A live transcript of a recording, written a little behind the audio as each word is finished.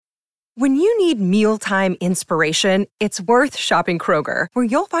When you need mealtime inspiration, it's worth shopping Kroger, where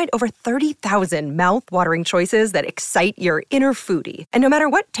you'll find over 30,000 mouth-watering choices that excite your inner foodie. And no matter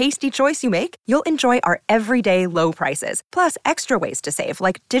what tasty choice you make, you'll enjoy our everyday low prices, plus extra ways to save,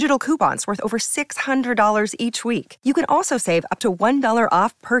 like digital coupons worth over $600 each week. You can also save up to $1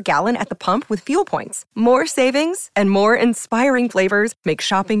 off per gallon at the pump with fuel points. More savings and more inspiring flavors make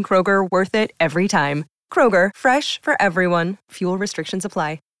shopping Kroger worth it every time. Kroger, fresh for everyone. Fuel restrictions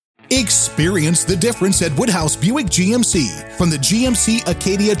apply. Experience the difference at Woodhouse Buick GMC. From the GMC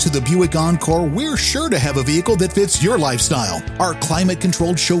Acadia to the Buick Encore, we're sure to have a vehicle that fits your lifestyle. Our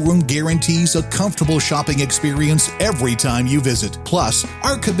climate-controlled showroom guarantees a comfortable shopping experience every time you visit. Plus,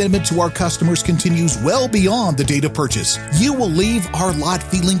 our commitment to our customers continues well beyond the date of purchase. You will leave our lot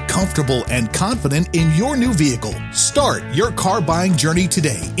feeling comfortable and confident in your new vehicle. Start your car buying journey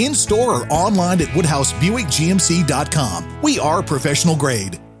today, in-store or online at WoodhouseBuickGMC.com. We are professional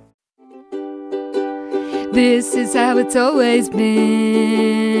grade. This is how it's always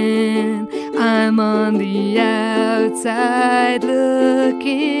been. I'm on the outside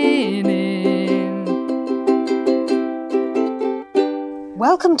looking in.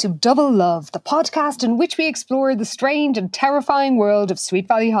 Welcome to Double Love, the podcast in which we explore the strange and terrifying world of Sweet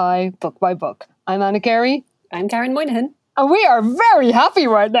Valley High, book by book. I'm Anna Carey. I'm Karen Moynihan. And we are very happy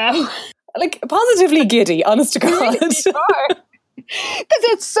right now. Like, positively giddy, honest to God. Because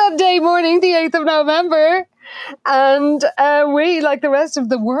it's Sunday morning, the 8th of November, and we, like the rest of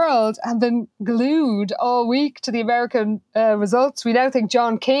the world, have been glued all week to the American results. We now think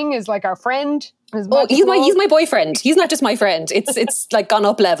John King is like our friend. He's my boyfriend. He's not just my friend. It's like gone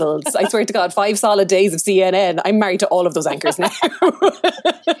up levels. I swear to God, 5 solid days of CNN. I'm married to all of those anchors now.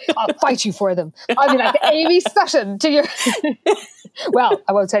 I'll fight you for them. I'll be like Amy Sutton to your... Well,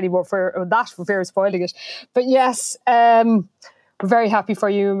 I won't say any more for that for fear of spoiling it. But yes, we're very happy for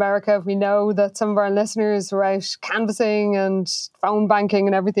you, America. We know that some of our listeners were out canvassing and phone banking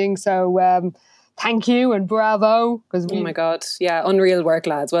and everything. So thank you and bravo. Oh my God. Yeah, unreal work,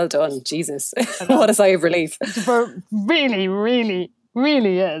 lads. Well done. Jesus. What a sigh of relief. Really, really,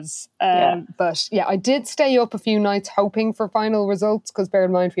 really is. But yeah, I did stay up a few nights hoping for final results because bear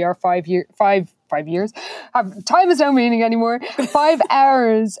in mind we are 5 years. Time has no meaning anymore. 5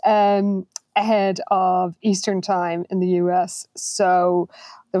 hours ahead of Eastern time in the US. So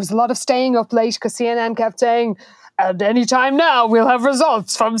there was a lot of staying up late because CNN kept saying, at any time now we'll have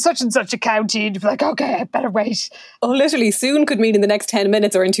results from such and such a county. And you'd be like, okay, I better wait. Oh, literally, soon could mean in the next 10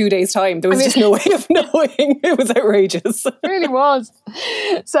 minutes or in 2 days' time. There was just no way of knowing. It was outrageous. It really was.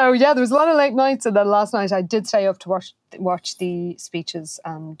 So yeah, there was a lot of late nights, and then last night I did stay up to watch the speeches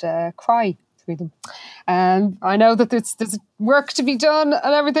and cry through them. I know that there's work to be done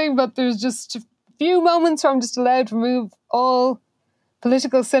and everything, but there's just a few moments where I'm just allowed to remove all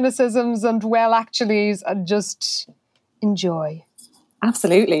political cynicisms and well-actuallys and just enjoy.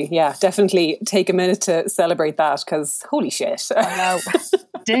 Absolutely, yeah. Definitely take a minute to celebrate that because holy shit. I know.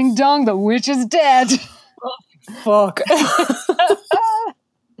 Ding dong, the witch is dead. Oh, fuck.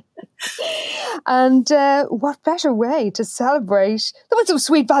 And what better way to celebrate than with some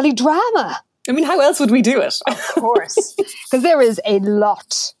Sweet Valley drama? I mean, how else would we do it? Of course. Because there is a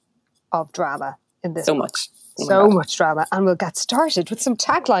lot of drama in this book. Much. So much drama. And we'll get started with some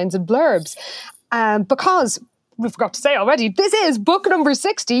taglines and blurbs. Because, we forgot to say already, this is book number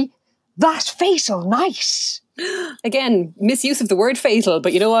 60, That Fatal Night. Again, misuse of the word fatal,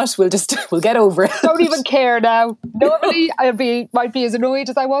 but you know what? We'll get over it. Don't even care now. Normally, might be as annoyed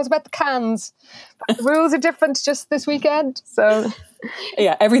as I was about the cans. But the rules are different just this weekend, so...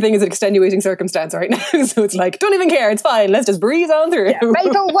 Yeah, everything is an extenuating circumstance right now. So it's like, don't even care, it's fine. Let's just breeze on through. Yeah,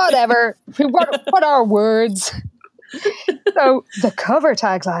 fatal, whatever. What are words? So the cover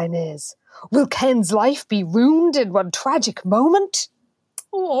tagline is, will Ken's life be ruined in one tragic moment?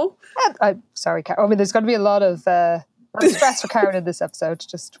 Oh. I'm sorry, Karen. I mean, there's going to be a lot of stress for Karen in this episode,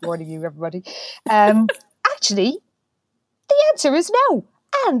 just warning you, everybody. Actually, the answer is no.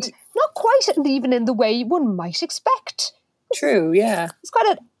 And not quite even in the way one might expect. True, yeah. It's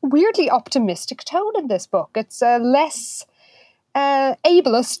quite a weirdly optimistic tone in this book. It's less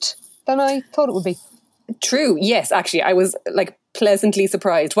ableist than I thought it would be. True, yes. Actually, I was like pleasantly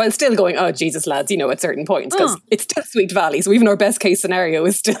surprised while still going, oh, Jesus, lads, at certain points, because it's still Sweet Valley. So even our best case scenario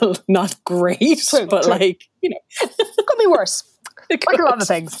is still not great. True. Like, Could be worse. Like a lot of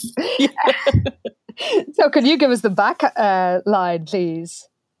things. Yeah. So can you give us the back line, please?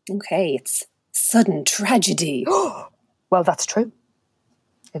 Okay, it's sudden tragedy. Well, that's true.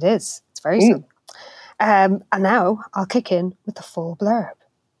 It is. It's very sudden. And now I'll kick in with the full blurb.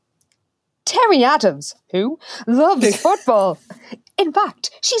 Terry Adams, who loves football, In fact,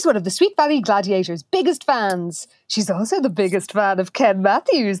 she's one of the Sweet Valley Gladiators' biggest fans. She's also the biggest fan of Ken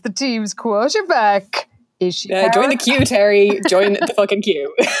Matthews, the team's quarterback. Is she? Join the queue, Terry. Join the fucking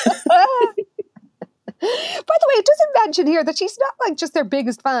queue. By the way, it doesn't mention here that she's not like just their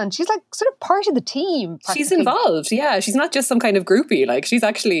biggest fan. She's like sort of part of the team. She's involved, yeah. She's not just some kind of groupie. Like, she's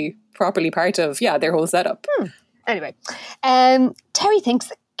actually properly part of, their whole setup. Anyway, Terry thinks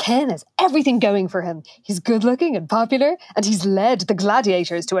that Ken has everything going for him. He's good looking and popular, and he's led the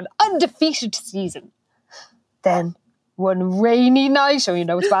Gladiators to an undefeated season. Then, one rainy night, you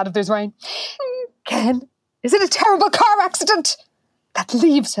know it's bad if there's rain, Ken is in a terrible car accident that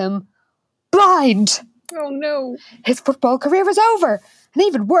leaves him blind. Oh no. His football career is over. And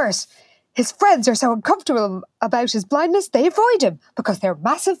even worse, his friends are so uncomfortable about his blindness, they avoid him because they're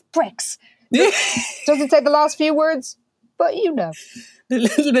massive bricks. Doesn't say the last few words, but you know. A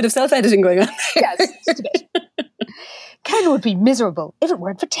little bit of self-editing going on there. Yes, just a bit. Ken would be miserable if it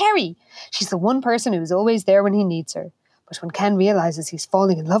weren't for Terry. She's the one person who's always there when he needs her. But when Ken realises he's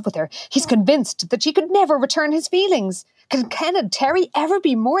falling in love with her, he's convinced that she could never return his feelings. Can Ken and Terry ever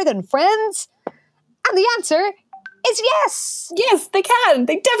be more than friends? And the answer is yes. Yes, they can.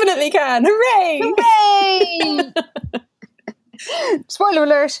 They definitely can. Hooray! Hooray! Spoiler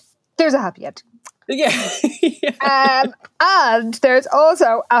alert, there's a happy end. Yeah. And there's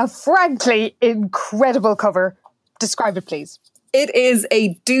also a frankly incredible cover. Describe it, please. It is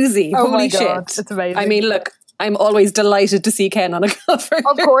a doozy. Oh Holy my God, shit. it's amazing. I mean, look, I'm always delighted to see Ken on a cover.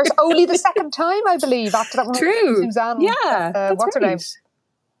 Of course, only the second time, I believe, after that one. True. Suzanne. Yeah. What's her name?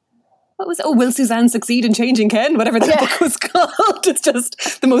 Will Suzanne succeed in changing Ken? Whatever that book was called. It's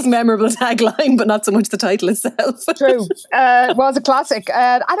just the most memorable tagline, but not so much the title itself. True. It was a classic.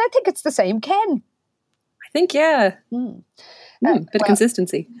 And I think it's the same Ken. I think, yeah. Bit of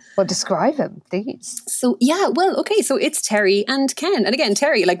consistency. Well, describe him, please. So, so it's Terry and Ken. And again,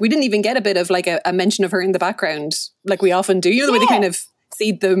 Terry, like, we didn't even get a bit of like a mention of her in the background, like we often do. You know, the way they kind of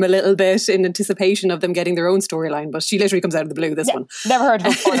seed them a little bit in anticipation of them getting their own storyline, but she literally comes out of the blue, this one. Never heard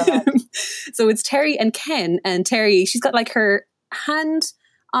of her before. So it's Terry and Ken, and Terry, she's got like her hand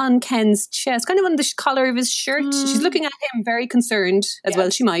on Ken's chest, kind of on the collar of his shirt. She's looking at him very concerned, as well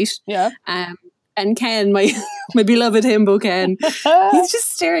she might. Yeah. And Ken, my beloved himbo Ken, he's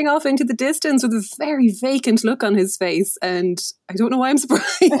just staring off into the distance with a very vacant look on his face, and I don't know why I'm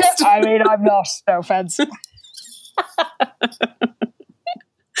surprised. I mean, I'm not, no offense.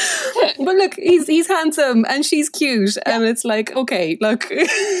 But look, he's handsome and she's cute, and it's like, okay, look.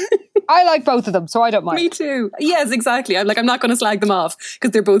 I like both of them, so I don't mind. Me too. Yes, exactly. I'm not going to slag them off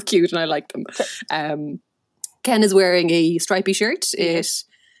because they're both cute and I like them. Ken is wearing a stripy shirt.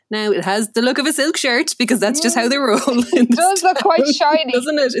 Now, it has the look of a silk shirt because that's just how they roll. It does look quite shiny.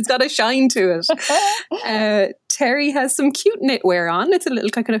 Doesn't it? It's got a shine to it. Terry has some cute knitwear on. It's a little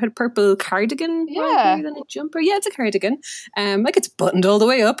kind of a purple cardigan. Rather than a jumper. Yeah, it's a cardigan. Like, it's buttoned all the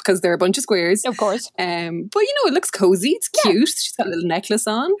way up because they're a bunch of squares. Of course. But, it looks cozy. It's cute. She's got a little necklace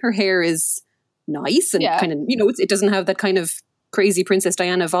on. Her hair is nice and kind of, it doesn't have that kind of crazy Princess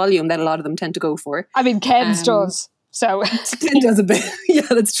Diana volume that a lot of them tend to go for. I mean, Ken's does. So Ken does a bit. Yeah,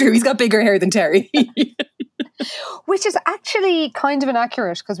 that's true. He's got bigger hair than Terry. Which is actually kind of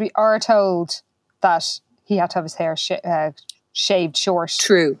inaccurate because we are told that he had to have his hair shaved short.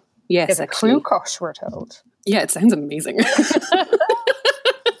 True. Yes, a crew cut, we're told. Yeah, it sounds amazing. Well,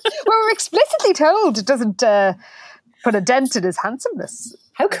 we're explicitly told it doesn't put a dent in his handsomeness.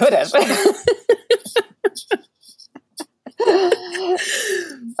 How could it?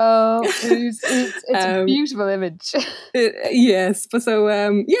 It's a beautiful image. Yes, but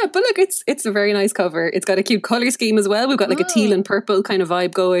but look, it's a very nice cover. It's got a cute color scheme as well. We've got like a teal and purple kind of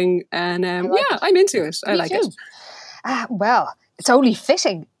vibe going, and I'm into it. I like it. Well, it's only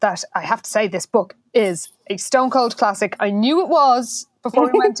fitting that I have to say this book is a stone cold classic. I knew it was before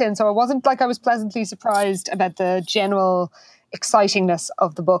we went in, so it wasn't like I was pleasantly surprised about the general excitingness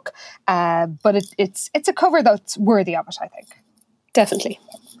of the book, but it's a cover that's worthy of it, I think. Definitely.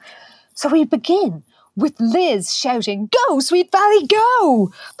 So we begin with Liz shouting, "Go, Sweet Valley,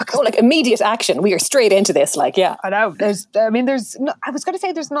 go!" Because like immediate action. We are straight into this, like, yeah. I know. I was going to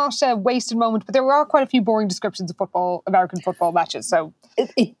say there's not a wasted moment, but there are quite a few boring descriptions of American football matches. So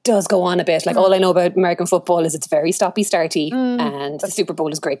it does go on a bit. Like, all I know about American football is it's very stoppy-starty, and the Super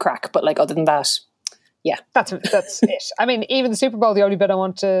Bowl is great crack. But like, other than that, yeah. That's it. I mean, even the Super Bowl, the only bit I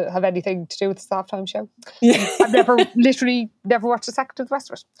want to have anything to do with is the halftime show. Yeah. I've literally never watched a second of the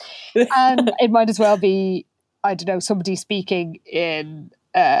rest of it. And it might as well be, I don't know, somebody speaking in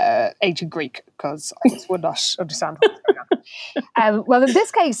ancient Greek, because I just would not understand what's going on. Well, in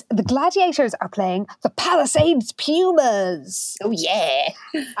this case, the Gladiators are playing the Palisades Pumas. Oh, yeah.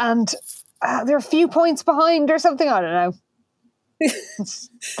 And they're a few points behind or something. I don't know. It's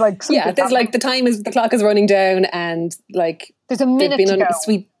like there's like the clock is running down, and like there's a minute to go.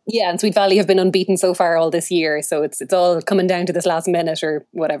 And Sweet Valley have been unbeaten so far all this year, so it's all coming down to this last minute or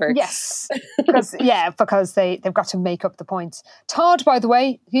whatever. Yes, because they've got to make up the points. Todd, by the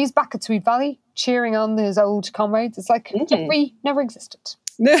way, he's back at Sweet Valley cheering on his old comrades. It's like Jeffrey never existed.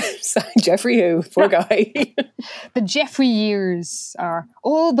 Jeffrey who? Poor guy. The Jeffrey years are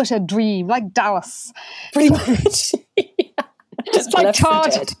all but a dream, like Dallas. Pretty much. Just like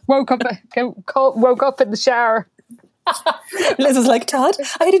Todd woke up in the shower. Liz is like, Todd,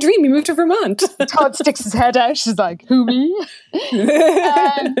 I had a dream you moved to Vermont. Todd sticks his head out. She's like, who, me?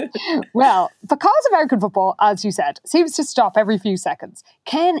 Well, because American football, as you said, seems to stop every few seconds,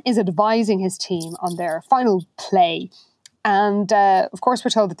 Ken is advising his team on their final play. And of course, we're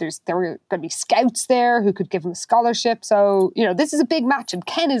told that there were going to be scouts there who could give him a scholarship. So, this is a big match and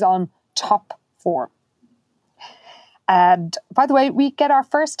Ken is on top form. And by the way, we get our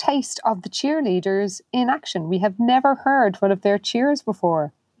first taste of the cheerleaders in action. We have never heard one of their cheers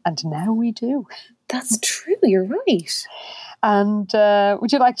before, and now we do. That's true, you're right. And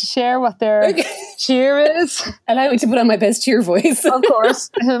would you like to share what their cheer is? Allow me to put on my best cheer voice. Of course.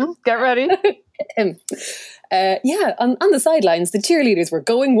 Get ready. On the sidelines, the cheerleaders were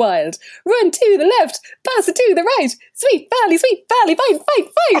going wild. Run to the left, pass it to the right. Sweet Valley, fight, fight,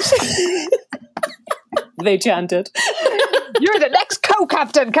 fight. They chanted. You're the next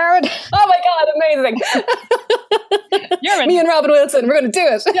co-captain, Karen. Oh my God, amazing. Me and Robin Wilson, we're going to do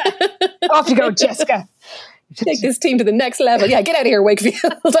it. Yeah. Off you go, Jessica. Take this team to the next level. Yeah, get out of here,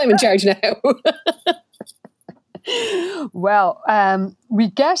 Wakefield. I'm in charge now. Well, we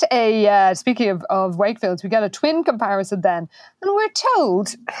get speaking of Wakefield, we get a twin comparison then. And we're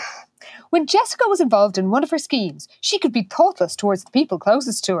told, when Jessica was involved in one of her schemes, she could be thoughtless towards the people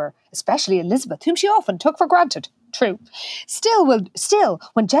closest to her, especially Elizabeth, whom she often took for granted. True. Still,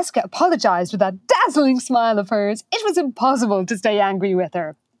 when Jessica apologised with that dazzling smile of hers, it was impossible to stay angry with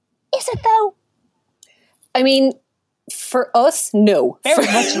her. Is it though? I mean, for us, no. Very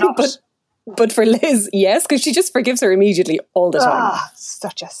much not. But for Liz, yes, because she just forgives her immediately all the time.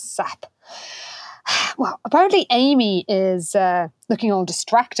 Such a sap. Well, apparently Amy is looking all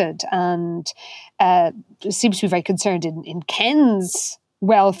distracted and seems to be very concerned in Ken's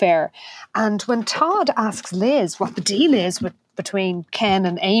welfare. And when Todd asks Liz what the deal is between Ken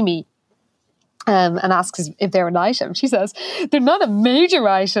and Amy, and asks if they're an item, she says, they're not a major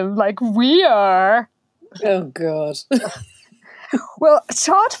item like we are. Oh, God. Well,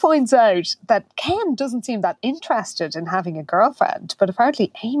 Todd finds out that Ken doesn't seem that interested in having a girlfriend, but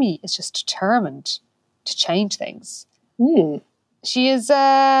apparently Amy is just determined to change things. She is,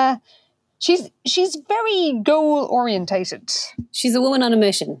 she's very goal-orientated. She's a woman on a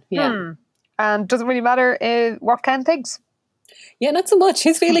mission, yeah. And doesn't really matter what Ken thinks. Yeah, not so much.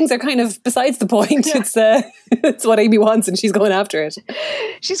 His feelings are kind of besides the point. Yeah. It's what Amy wants and she's going after it.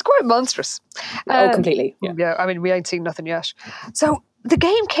 She's quite monstrous. Completely. Yeah, I mean, we ain't seen nothing yet. So the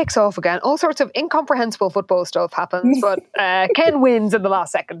game kicks off again. All sorts of incomprehensible football stuff happens, but Ken wins in the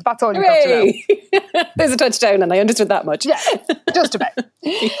last second. That's all you've got to know. There's a touchdown and I understood that much. Yeah, just about.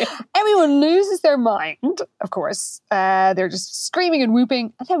 Everyone loses their mind, of course. They're just screaming and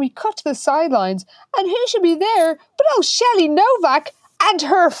whooping. And then we cut to the sidelines. And who should be there but Shelley Novak and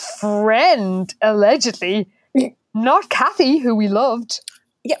her friend, allegedly. Not Kathy, who we loved.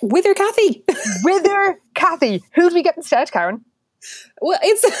 Yeah, Wither Kathy. Wither Kathy. Who did we get instead, Karen? Well,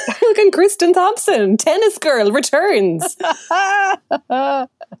 it's looking Kristen Thompson, tennis girl, returns. Who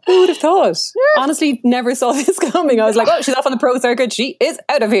would have thought? Yeah. Honestly, never saw this coming. I was like, oh, she's off on the pro circuit. She is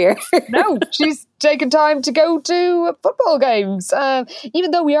out of here. No, she's taken time to go to football games. Even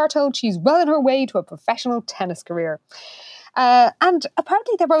though we are told she's well on her way to a professional tennis career. And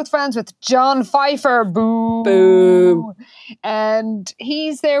apparently they're both friends with John Pfeiffer. Boo. Boo. And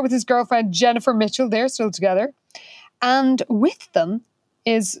he's there with his girlfriend, Jennifer Mitchell. They're still together. And with them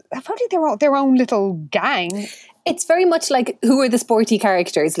is apparently their own little gang. It's very much like, who are the sporty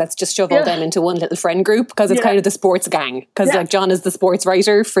characters? Let's just shove all them into one little friend group, because it's kind of the sports gang. Because like John is the sports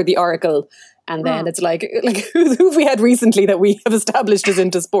writer for the Oracle. And then it's like who have we had recently that we have established is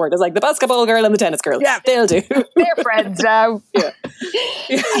into sport? It's like the basketball girl and the tennis girl. Yeah. They'll do. They're friends now. Yeah.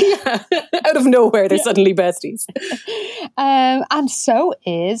 Out of nowhere, they're suddenly besties. And so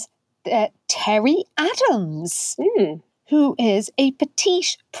is Terry Adams, who is a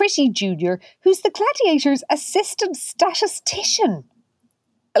petite, pretty junior who's the Gladiators' assistant statistician.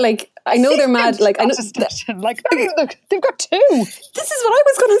 like, I know they're mad. Like, I know like they've got two. This is what I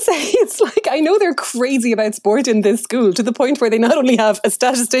was going to say. It's like, I know they're crazy about sport in this school to the point where they not only have a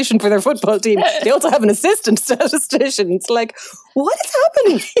statistician for their football team, they also have an assistant statistician. It's like, what is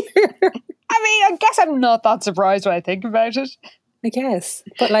happening here? I mean, I guess I'm not that surprised when I think about it. I guess,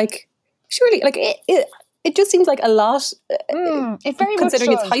 but like, surely, like it just seems like a lot. It very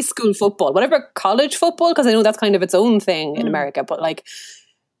considering much it's high school football, whatever college football, because I know that's kind of its own thing in America. But like,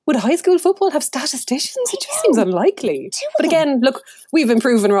 would high school football have statisticians? It just seems unlikely. But again, look, we've been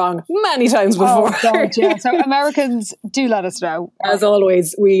proven wrong many times before. Oh God, yeah. So Americans, do let us know. As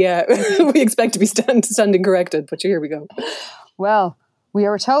always, we we expect to be standing corrected. But here we go. Well, we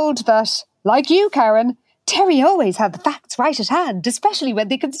are told that, like you, Karen, Terry always had the facts right at hand, especially when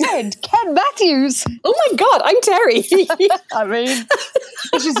they concerned Ken Matthews. Oh my God, I'm Terry. I mean,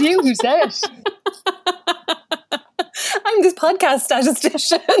 it's just you who said it. I'm this podcast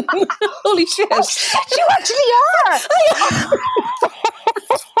statistician. Holy shit. You actually are.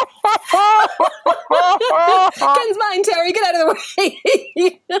 Ken's mine, Terry. Get out of the way.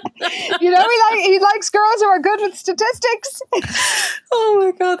 You know, he likes girls who are good with statistics. Oh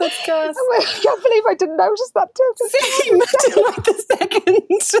my God, that's gas. I can't believe I didn't notice that too. Same. Right this second.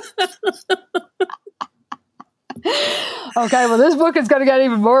 Okay, well, this book is going to get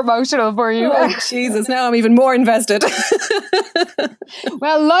even more emotional for you. Oh, Jesus, now I'm even more invested.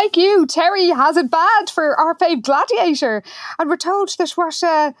 Well, like you, Terry has it bad for our fave gladiator. And we're told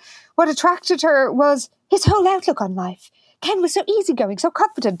that what attracted her was his whole outlook on life. Ken was so easygoing, so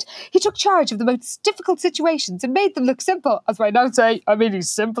confident. He took charge of the most difficult situations and made them look simple. As my notes say, I mean,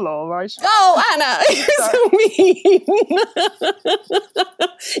 he's simple, all right. Oh, Anna, you're so mean.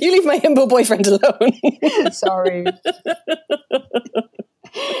 You leave my himbo boyfriend alone. Sorry.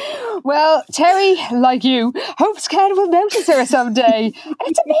 Well, Terry, like you, hopes Ken will notice her someday. And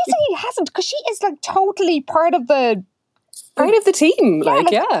it's amazing he hasn't, because she is like totally part of the team.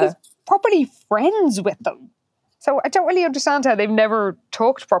 He's properly friends with them. So I don't really understand how they've never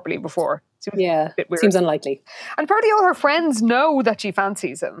talked properly before. Seems a bit weird. Seems unlikely. And probably all her friends know that she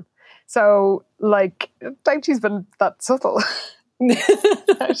fancies him. So, like, I doubt she's been that subtle.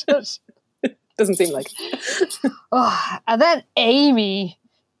 Doesn't seem like. And then Amy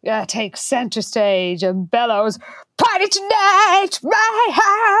takes center stage and bellows, "Party tonight, my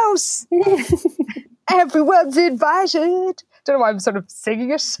house! Everyone's invited." Don't know why I'm sort of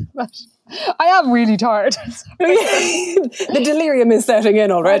singing it, but I am really tired. The delirium is setting in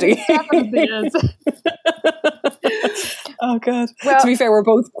already. It definitely is. Oh God. Well, to be fair, we're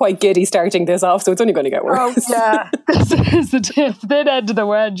both quite giddy starting this off, so it's only going to get worse. Oh yeah, this is the thin end of the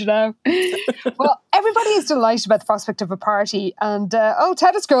wedge, you know. Well, everybody is delighted about the prospect of a party, and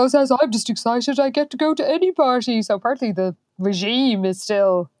tennis girl says, "I'm just excited I get to go to any party." So apparently the regime is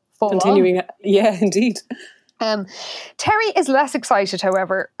still continuing on. Yeah, indeed. Terry is less excited,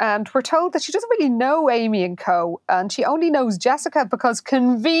 however, and we're told that she doesn't really know Amy and co, and she only knows Jessica because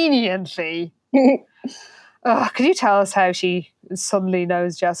conveniently... can you tell us how she suddenly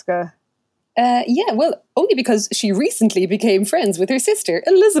knows Jessica? Yeah, well, only because she recently became friends with her sister,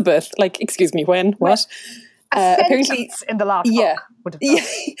 Elizabeth. Like, excuse me, when? What? Apparently in the last book. Yeah,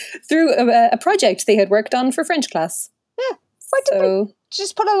 through a project they had worked on for French class. Yeah, why didn't they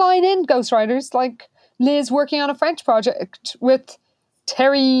just put a line in, Ghostwriters, like... Liz working on a French project with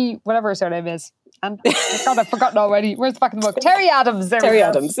Terry, whatever her surname is. And I've forgotten already. Where's the back of the book? Terry Adams. Terry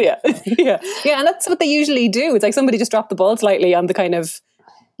Adams, yeah. Yeah, and that's what they usually do. It's like somebody just dropped the ball slightly on the kind of,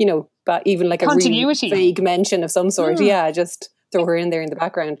 but even like continuity. A really vague mention of some sort. Yeah, just throw her in there in the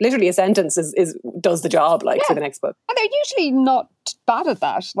background. Literally a sentence does the job for the next book. And they're usually not bad at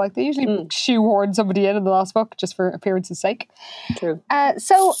that. Like they usually shoehorn somebody in the last book just for appearance's sake. True.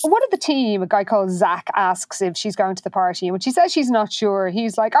 So one of the team, a guy called Zach, asks if she's going to the party. And when she says she's not sure,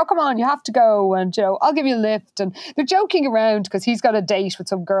 he's like, "Oh, come on, you have to go. And, I'll give you a lift." And they're joking around because he's got a date with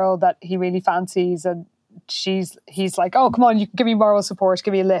some girl that he really fancies. And he's like, "Oh, come on, you can give me moral support,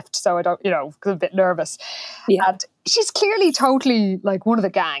 give me a lift." So I don't, because I'm a bit nervous. Yeah. And she's clearly totally like one of the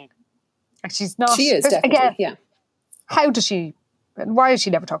gang. Like she's not. She is definitely. Again, yeah. How does she? Why has she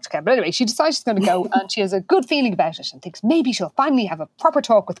never talked to Ken? But anyway, she decides she's going to go, and she has a good feeling about it, and thinks maybe she'll finally have a proper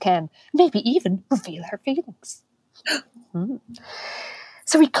talk with Ken, maybe even reveal her feelings.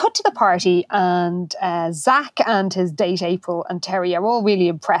 So we cut to the party, and Zach and his date April and Terry are all really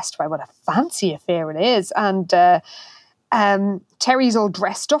impressed by what a fancy affair it is. And Terry's all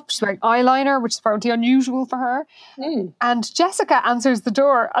dressed up. She's wearing eyeliner, which is apparently unusual for her. And Jessica answers the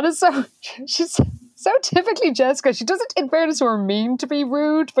door, and she's so typically Jessica. She doesn't, in fairness to her, mean to be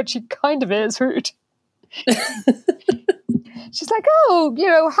rude, but she kind of is rude. she's like, oh,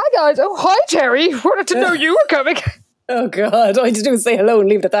 hi guys. Oh, hi Terry. Wanted to know you were coming. Oh God, all I had to do was say hello and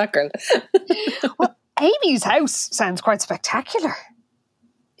leave it at that, girl. Well, Amy's house sounds quite spectacular.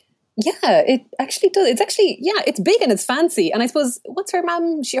 Yeah, it actually does. It's actually, it's big and it's fancy. And I suppose, what's her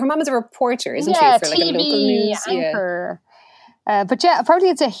mum? Her mum is a reporter, isn't she? For like TV a local news anchor. Yeah. But yeah, apparently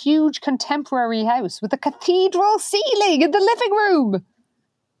it's a huge contemporary house with a cathedral ceiling in the living room.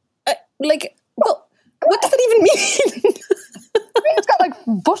 What does that even mean? It's got like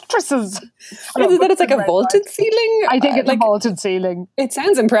buttresses. It's like a vaulted ceiling? I think it's a vaulted ceiling. It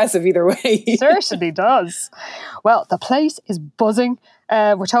sounds impressive either way. Certainly does. Well, the place is buzzing.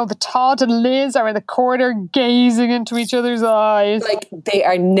 We're told that Todd and Liz are in the corner gazing into each other's eyes. Like they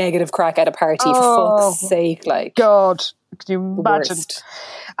are negative crack at a party, for fuck's sake. Like, God, can you imagine?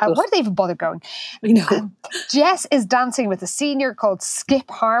 Why do they even bother going? I know. Jess is dancing with a senior called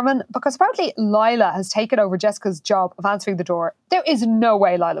Skip Harmon because apparently Lila has taken over Jessica's job of answering the door. There is no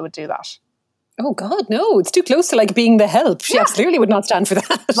way Lila would do that. Oh God, no. It's too close to like being the help. She absolutely would not stand for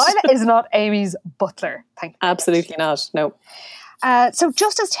that. Lila is not Amy's butler. Thank you. Absolutely not. No. So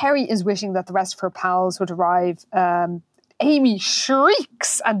just as Terry is wishing that the rest of her pals would arrive, Amy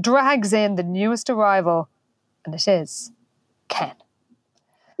shrieks and drags in the newest arrival, and it is Ken.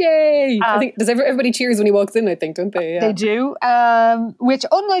 Yay! I think everybody cheers when he walks in, I think, don't they? Yeah. They do. Which,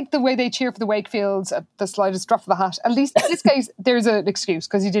 unlike the way they cheer for the Wakefields at the slightest drop of a hat, at least in this case, there's an excuse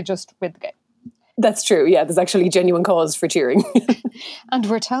because he did just win the game. That's true, yeah. There's actually genuine cause for cheering. And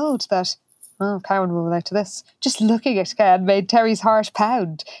we're told that, Karen will relate to this, just looking at Ken made Terry's heart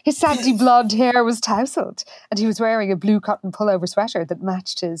pound. His sandy blonde hair was tousled, and he was wearing a blue cotton pullover sweater that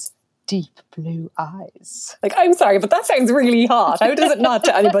matched his deep blue eyes. Like, I'm sorry, but that sounds really hot. How does it not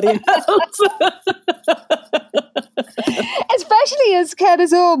to anybody else? Especially as Ken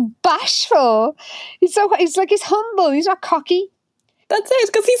is all bashful. He's humble. He's not cocky. That's it,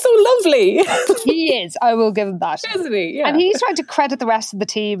 because he's so lovely. He is. I will give him that. Isn't he? Yeah. And he's trying to credit the rest of the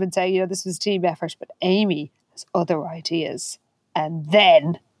team and say, this was a team effort. But Amy has other ideas. And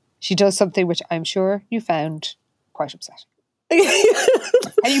then she does something which I'm sure you found quite upsetting.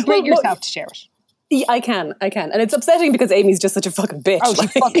 And you bring yourself to share it. Yeah, I can. And it's upsetting because Amy's just such a fucking bitch. Oh, she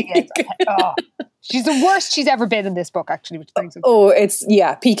fucking is. Oh. She's the worst she's ever been in this book, actually, which brings it. Oh, it's,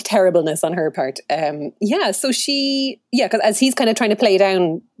 peak terribleness on her part. So because as he's kind of trying to play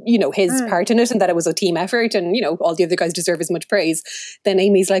down, his part in it and that it was a team effort and, all the other guys deserve as much praise, then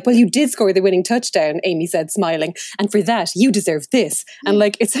Amy's like, well, you did score the winning touchdown, Amy said, smiling, and for that, you deserve this. And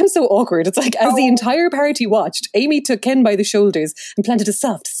like, it sounds so awkward. It's like, as the entire party watched, Amy took Ken by the shoulders and planted a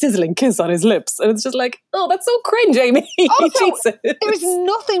soft, sizzling kiss on his lips. And it's just like, oh, that's so cringe, Amy. Also, there's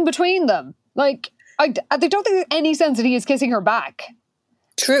nothing between them. Like, I don't think there's any sense that he is kissing her back.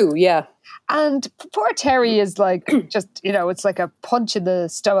 True, yeah. And poor Terry is like, just, it's like a punch in the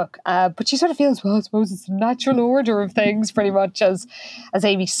stomach. But she sort of feels, well, I suppose it's the natural order of things, pretty much, as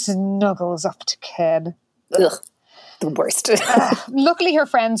Amy snuggles up to Ken. Ugh, the worst. Luckily, her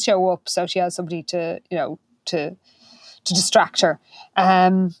friends show up, so she has somebody to distract her.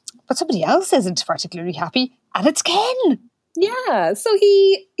 But somebody else isn't particularly happy, and it's Ken. Yeah, so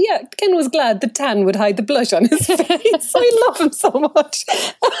Ken was glad the tan would hide the blush on his face. I love him so much.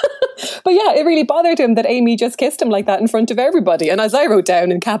 But yeah, it really bothered him that Amy just kissed him like that in front of everybody. And as I wrote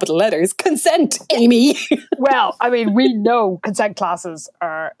down in capital letters, consent, Amy. Well, I mean, we know consent classes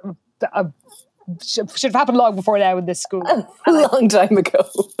are should have happened long before now in this school. A long time ago.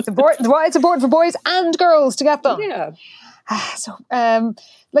 It's important for boys and girls to get them. Yeah. So,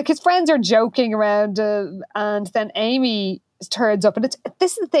 his friends are joking around, and then Amy turns up, and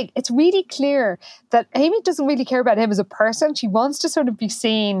this is the thing. It's really clear that Amy doesn't really care about him as a person. She wants to sort of be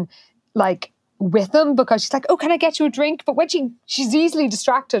seen, like, with him because she's like, "Oh, can I get you a drink?" But when she's easily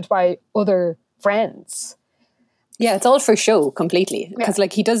distracted by other friends. Yeah, it's all for show completely. Because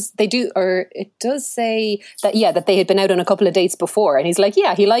it does say that, that they had been out on a couple of dates before. And he's like,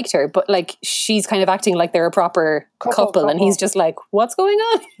 yeah, he liked her. But like, she's kind of acting like they're a proper couple. And he's just like, what's going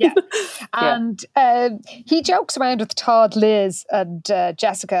on? Yeah. And he jokes around with Todd, Liz and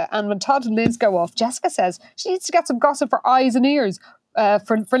Jessica. And when Todd and Liz go off, Jessica says she needs to get some gossip for eyes and ears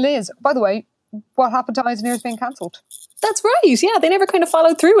for Liz. By the way, what happened to Eyes and Ears being cancelled? That's right. Yeah, they never kind of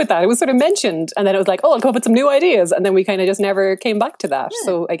followed through with that. It was sort of mentioned, and then it was like, "Oh, I'll come up with some new ideas," and then we kind of just never came back to that.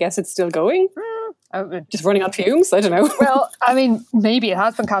 So I guess it's still going. Just running on fumes. I don't know. Well, I mean, maybe it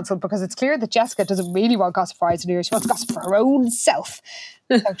has been cancelled because it's clear that Jessica doesn't really want gossip for Eyes and Ears. She wants gossip for her own self.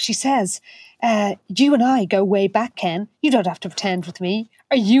 So she says, "You and I go way back, Ken. You don't have to pretend with me.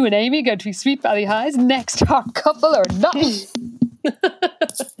 Are you and Amy going to be Sweet Valley High's next hot couple or not?"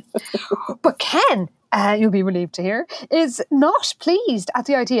 But Ken you'll be relieved to hear, is not pleased at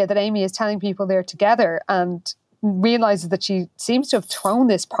the idea that Amy is telling people they're together, and realises that she seems to have thrown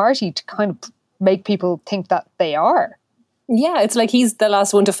this party to kind of make people think that they are. Yeah, it's like he's the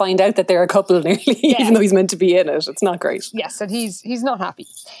last one to find out that they're a couple nearly, even though he's meant to be in it. It's not great. Yes, and he's not happy.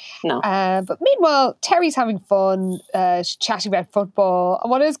 No. But meanwhile, Terry's having fun, she's chatting about football.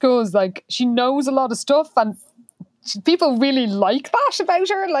 And what is cool is like she knows a lot of stuff, and people really like that about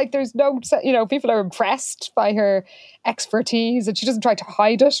her. Like there's no, people are impressed by her expertise, and she doesn't try to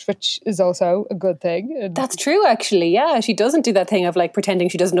hide it, which is also a good thing. And that's true, actually. Yeah, she doesn't do that thing of like pretending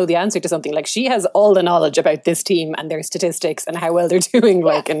she doesn't know the answer to something. Like she has all the knowledge about this team and their statistics and how well they're doing,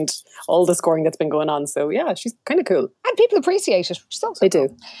 like, and all the scoring that's been going on. So yeah, she's kind of cool. And people appreciate it, which is also They cool.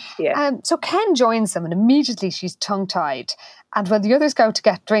 do. Yeah. So Ken joins them, and immediately she's tongue-tied. And when the others go to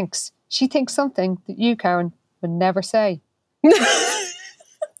get drinks, she thinks something that you, Karen, would never say.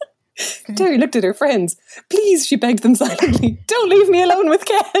 Terry looked at her friends. Please, she begged them silently, don't leave me alone with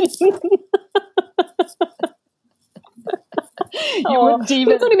Ken. Wouldn't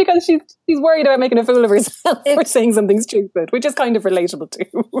even... It's only because she's worried about making a fool of herself or saying something stupid, which is kind of relatable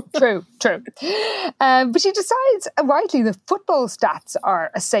too. True. But she decides, rightly, the football stats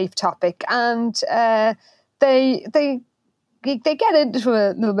are a safe topic, and they get into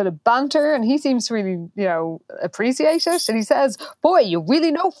a little bit of banter, and he seems to really, appreciate it. And he says, "Boy, you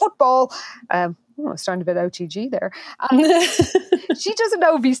really know football." It's starting a bit OTG there. She doesn't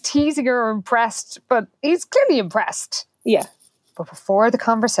know if he's teasing her or impressed, but he's clearly impressed. Yeah. But before the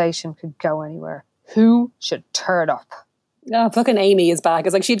conversation could go anywhere, who should turn up? Oh, fucking Amy is back.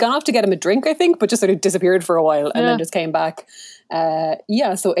 It's like she'd gone off to get him a drink, I think, but just sort of disappeared for a while and then just came back.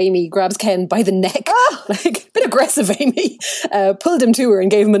 So Amy grabs Ken by the neck, like a bit aggressive Amy, pulled him to her and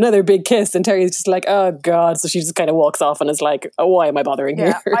gave him another big kiss, and Terry's just like, oh God. So she just kind of walks off and is like, oh, why am I bothering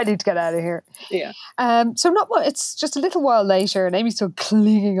here? I need to get out of here. Yeah. It's just a little while later, and Amy's still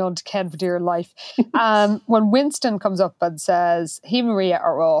clinging on to Ken for dear life. When Winston comes up and says he and Maria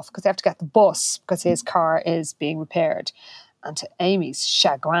are off because they have to get the bus because his car is being repaired. And to Amy's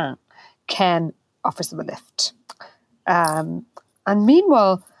chagrin, Ken offers them a lift. And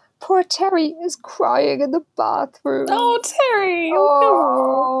meanwhile, poor Terry is crying in the bathroom. Oh, Terry!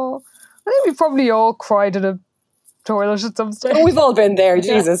 Oh, I think we probably all cried in a toilet at some stage. Oh, we've all been there,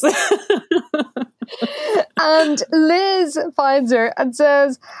 Jesus. And Liz finds her and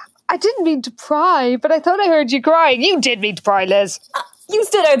says, "I didn't mean to pry, but I thought I heard you crying." You did mean to pry, Liz. You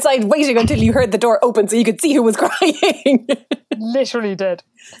stood outside waiting until you heard the door open so you could see who was crying. Literally did.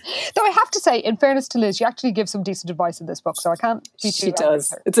 Though I have to say, in fairness to Liz, she actually gives some decent advice in this book, so I can't be too She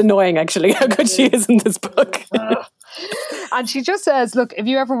does. It's annoying, actually, how good she is in this book. And she just says, look, if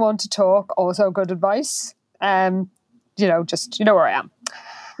you ever want to talk, also good advice. Just, you know where I am.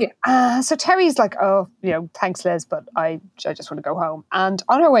 Yeah. So Terry's like, oh, thanks, Liz, but I just want to go home. And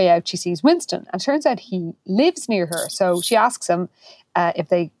on her way out, she sees Winston, and turns out he lives near her. So she asks him if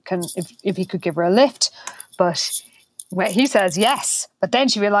he could give her a lift, but he says yes. But then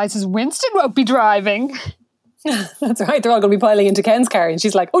she realizes Winston won't be driving. That's right. They're all going to be piling into Ken's car, and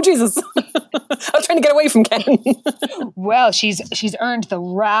she's like, "Oh Jesus, I was trying to get away from Ken." Well, she's earned the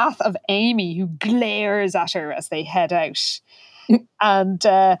wrath of Amy, who glares at her as they head out. And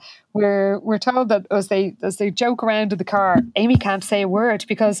we're told that as they joke around in the car, Amy can't say a word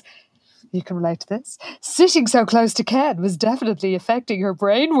because, you can relate to this, sitting so close to Ken was definitely affecting her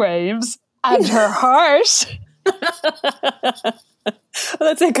brainwaves and her heart. Well,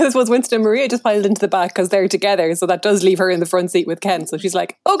 that's it, because was Winston and Maria just piled into the back because they're together, so that does leave her in the front seat with Ken. So she's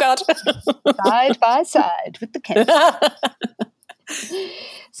like, oh God. Side by side with the Ken.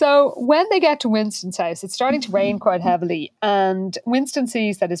 So when they get to Winston's house, it's starting to rain quite heavily, and Winston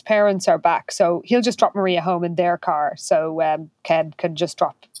sees that his parents are back, so he'll just drop Maria home in their car, so Ken can just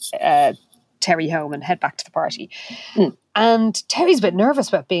drop Terry home and head back to the party. And Terry's a bit nervous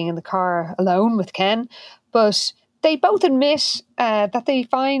about being in the car alone with Ken, but they both admit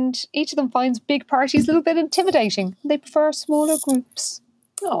that each of them finds big parties a little bit intimidating. They prefer smaller groups.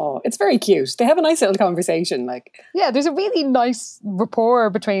 Oh, it's very cute. They have a nice little conversation. Yeah, there's a really nice rapport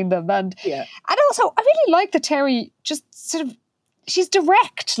between them. And also, I really like that Terry just sort of, she's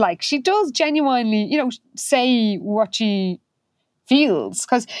direct. Like, she does genuinely, say what she feels.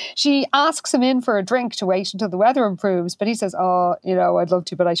 Because she asks him in for a drink to wait until the weather improves. But he says, I'd love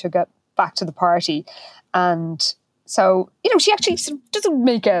to, but I should get back to the party. And so, she actually sort of doesn't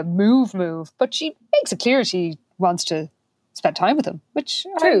make a move, but she makes it clear she wants to spend time with him, which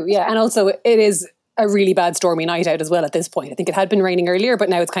true, yeah. And also it is a really bad stormy night out as well at this point. I think it had been raining earlier, but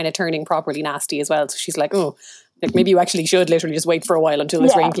now it's kind of turning properly nasty as well. So she's like, oh, Like maybe you actually should literally just wait for a while until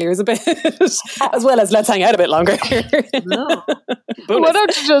this rain clears a bit, as well as let's hang out a bit longer. No. Why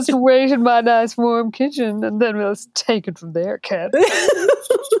don't you just wait in my nice warm kitchen and then we'll take it from there, Ken.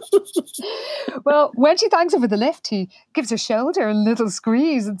 Well, when she thanks him for the lift, he gives her shoulder a little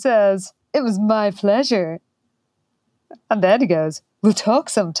squeeze and says, "It was my pleasure." And then he goes, "We'll talk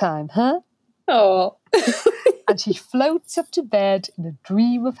sometime, huh?" Oh. And she floats up to bed in a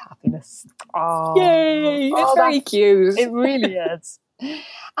dream of happiness. Oh, yay! It's very cute. It really is.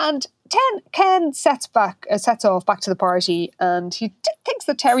 And Ken sets off back to the party, and he thinks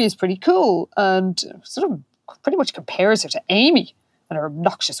that Terry is pretty cool, and sort of pretty much compares her to Amy and her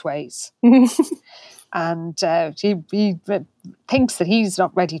obnoxious ways. And he thinks that he's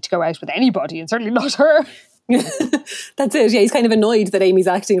not ready to go out with anybody, and certainly not her. That's it. Yeah, he's kind of annoyed that Amy's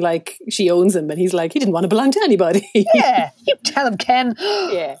acting like she owns him, and he's like, he didn't want to belong to anybody. Yeah, you tell him, Ken.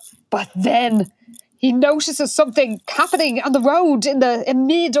 Yeah. But then he notices something happening on the road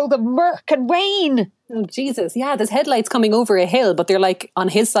amid all the murk and rain. Oh, Jesus. Yeah, there's headlights coming over a hill, but they're like on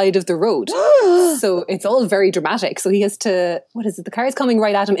his side of the road. So it's all very dramatic. So he has to, the car's coming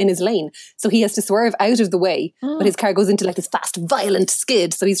right at him in his lane. So he has to swerve out of the way, but his car goes into like this fast, violent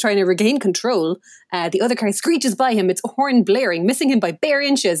skid. So he's trying to regain control. The other car screeches by him, its horn blaring, missing him by bare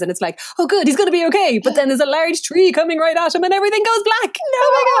inches. And it's like, oh good, he's going to be okay. But then there's a large tree coming right at him and everything goes black.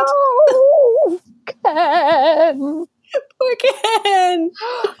 Oh my God. Ken. Poor Ken.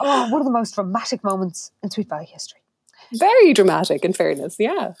 Oh, one of the most dramatic moments in Sweet Valley history. Very dramatic, in fairness,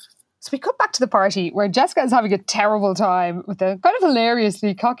 yeah. So we cut back to the party where Jessica is having a terrible time with the kind of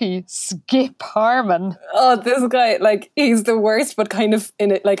hilariously cocky Skip Harmon. Oh, this guy, like, he's the worst, but kind of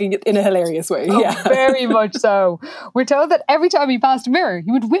in a hilarious way. Oh, yeah, very much so. We're told that every time he passed a mirror,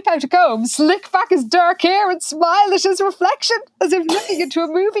 he would whip out a comb, slick back his dark hair, and smile at his reflection as if looking into a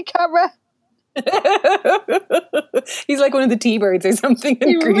movie camera. He's like one of the T-Birds or something, and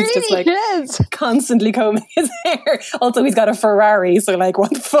He Grease really just like is. constantly combing his hair. Also, he's got a Ferrari, so like,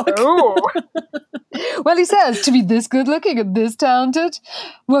 what the fuck? Oh. Well, he says, to be this good looking and this talented,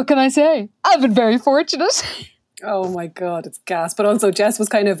 what can I say? I've been very fortunate. Oh my God, it's gas. But also Jess was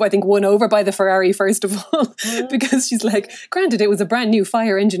kind of, I think, won over by the Ferrari first of all, because she's like, granted, it was a brand new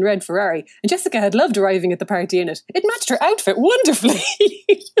fire engine red Ferrari, and Jessica had loved arriving at the party in it. It matched her outfit wonderfully.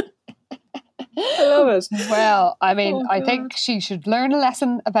 I love it. Well, I mean, I think she should learn a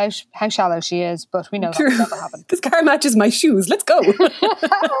lesson about how shallow she is, but we know that will never happen. This car matches my shoes. Let's go.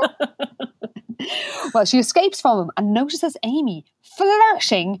 Well, she escapes from him and notices Amy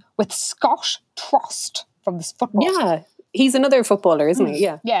flirting with Scott Trost from this football. Yeah, he's another footballer, isn't he?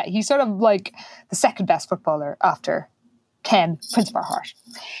 Yeah. Yeah, he's sort of like the second best footballer after Ken, Prince of Our Heart.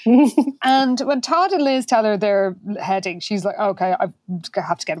 And when Todd and Liz tell her they're heading, she's like, okay, I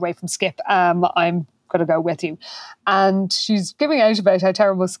have to get away from Skip. I'm going to go with you. And she's giving out about how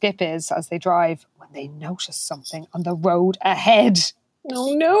terrible Skip is as they drive when they notice something on the road ahead.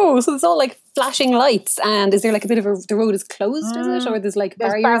 Oh no. So it's all like flashing lights. And is there like a bit of the road is closed, is it? Or there's like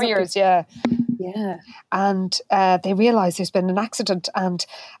barriers? Yeah. Yeah. And they realise there's been an accident and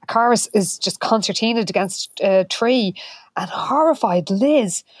a car is just concertinaed against a tree. And horrified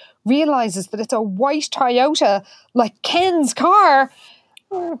Liz realises that it's a white Toyota like Ken's car.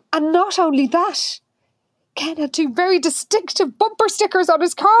 And not only that, Ken had two very distinctive bumper stickers on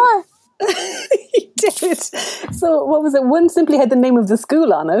his car. He did. So what was it? One simply had the name of the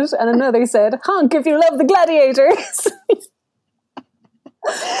school on it, and another said, "Honk if you love the Gladiators."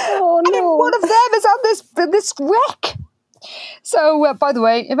 Oh no! And one of them is on this wreck. So, by the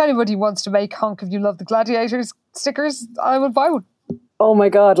way, if anybody wants to make "Honk if you love the Gladiators" stickers, I will buy one. Oh my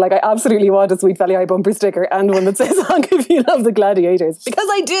God, like I absolutely want a Sweet Valley High bumper sticker and one that says "Honk if you love the Gladiators," because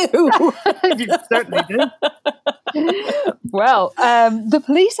I do. You certainly do. Well, the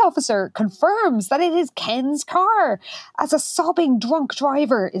police officer confirms that it is Ken's car as a sobbing drunk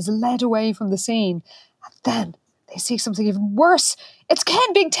driver is led away from the scene. And then they see something even worse. It's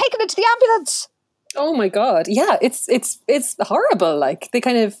Ken being taken into the ambulance. Oh my God. Yeah, it's horrible. Like they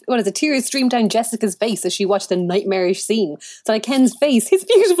kind of, tears stream down Jessica's face as she watched the nightmarish scene. So like Ken's face, his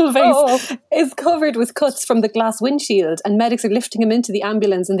beautiful face, is covered with cuts from the glass windshield, and medics are lifting him into the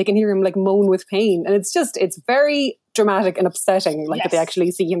ambulance and they can hear him like moan with pain. And it's very dramatic and upsetting, like that they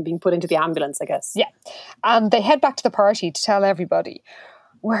actually see him being put into the ambulance, I guess. Yeah. And they head back to the party to tell everybody.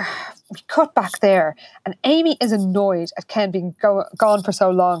 We cut back there, and Amy is annoyed at Ken being gone for so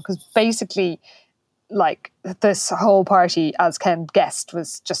long because basically, like, this whole party, as Ken guessed,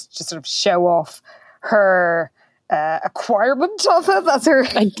 was just to sort of show off her acquirement of him as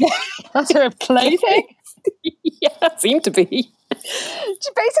her plaything. Yeah, it seemed to be. She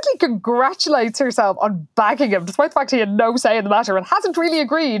basically congratulates herself on bagging him, despite the fact he had no say in the matter and hasn't really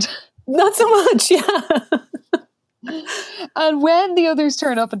agreed. Not so much, yeah. And when the others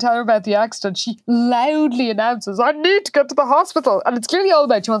turn up and tell her about the accident, she loudly announces, I need to get to the hospital. And it's clearly all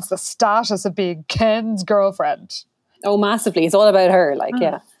about she wants the status of being Ken's girlfriend. Oh, massively. It's all about her, like,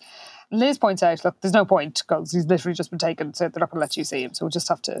 yeah. Liz points out, look, there's no point because he's literally just been taken, so they're not going to let you see him. So we'll just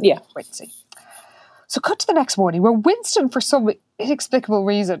have to wait and see. So cut to the next morning where Winston, for some inexplicable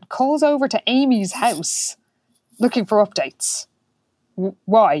reason, calls over to Amy's house looking for updates.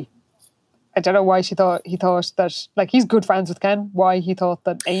 Why? I don't know why he thought that, like, he's good friends with Ken, why he thought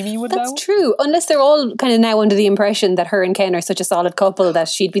that Amy would know. That's true. Unless they're all kind of now under the impression that her and Ken are such a solid couple that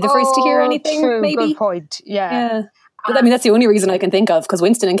she'd be the first to hear anything, true, maybe. Good point, yeah. But I mean, that's the only reason I can think of, because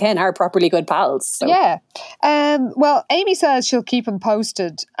Winston and Ken are properly good pals. So. Yeah. Well, Amy says she'll keep him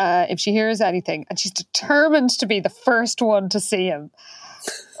posted if she hears anything, and she's determined to be the first one to see him.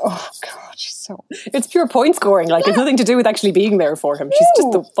 Oh, God, she's so... It's pure point scoring. Like, it's nothing to do with actually being there for him. She's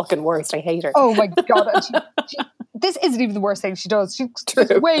just the fucking worst. I hate her. Oh, my God. And this isn't even the worst thing she does. She's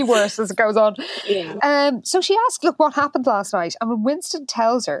way worse as it goes on. Yeah. So she asked, look, what happened last night? And when Winston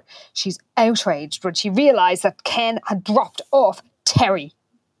tells her, she's outraged when she realised that Ken had dropped off Terry.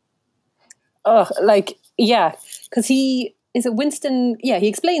 Oh, like, yeah. Because is it Winston? Yeah, he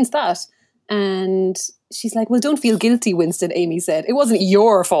explains that. And she's like, well, don't feel guilty, Winston, Amy said. It wasn't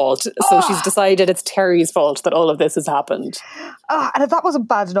your fault. So she's decided it's Terry's fault that all of this has happened. And if that wasn't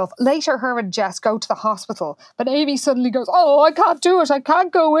bad enough, later her and Jess go to the hospital. But Amy suddenly goes, oh, I can't do it. I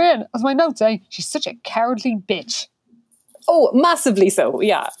can't go in. As my notes say, she's such a cowardly bitch. Oh, massively so.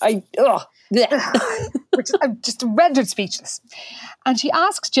 Yeah. I'm just rendered speechless. And she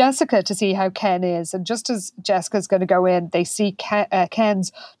asks Jessica to see how Ken is. And just as Jessica's going to go in, they see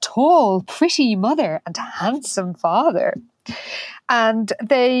Ken's tall, pretty mother and handsome father. And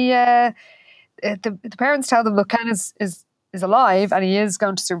they, the parents tell them, look, Ken is alive and he is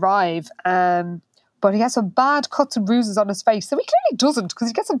going to survive. But he has some bad cuts and bruises on his face. So he clearly doesn't, because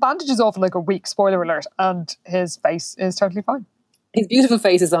he gets some bandages off in like a week, spoiler alert, and his face is totally fine. His beautiful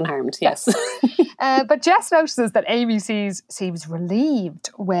face is unharmed, yes. But Jess notices that Amy seems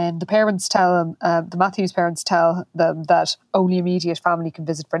relieved when the parents tell him, the Matthews parents tell them that only immediate family can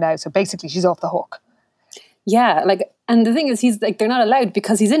visit for now. So basically she's off the hook. Yeah, like, and the thing is, he's like, they're not allowed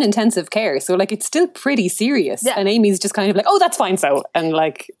because he's in intensive care. So like, it's still pretty serious. Yeah. And Amy's just kind of like, oh, that's fine. So, and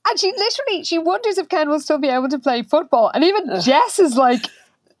like. And she wonders if Ken will still be able to play football. And even Jess is like,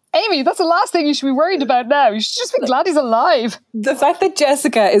 Amy, that's the last thing you should be worried about now. You should just be glad he's alive. The fact that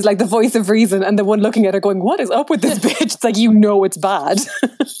Jessica is like the voice of reason and the one looking at her going, what is up with this bitch? It's like, you know it's bad.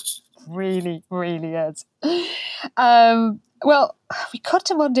 Really, really is. Well, we cut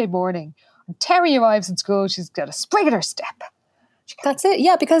to Monday morning. When Terry arrives in school, she's got a spring in her step. That's it,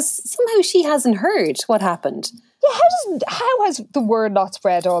 yeah, because somehow she hasn't heard what happened. Yeah, how has the word not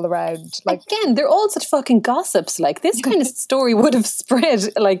spread all around? Like, again, they're all such fucking gossips. Like, this kind of story would have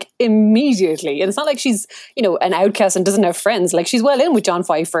spread, like, immediately. And it's not like she's, you know, an outcast and doesn't have friends. Like, she's well in with John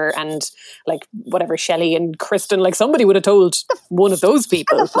Pfeiffer and, like, whatever, Shelley and Kristen. Like, somebody would have told one of those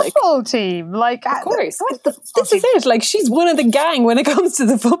people. And the football team. Like, of course. This is it. Like, she's one of the gang when it comes to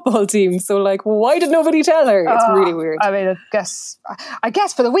the football team. So, like, why did nobody tell her? It's really weird. I mean, I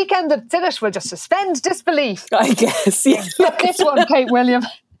guess for the weekend that's in it, we'll just suspend disbelief. I guess, yeah. Get this one, Kate William.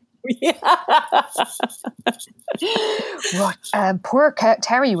 Yeah. Poor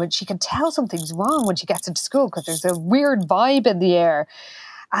Terry, when she can tell something's wrong when she gets into school because there's a weird vibe in the air.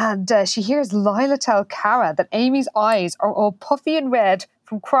 And she hears Lila tell Cara that Amy's eyes are all puffy and red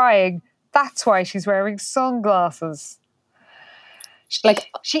from crying. That's why she's wearing sunglasses.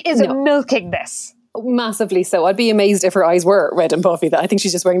 She is milking this. Massively so. I'd be amazed if her eyes were red and puffy. I think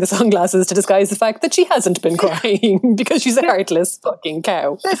she's just wearing the sunglasses to disguise the fact that she hasn't been crying because she's a heartless fucking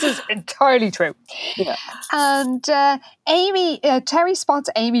cow. This is entirely true. Yeah. And Terry spots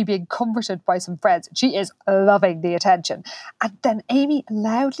Amy being comforted by some friends. She is loving the attention. And then Amy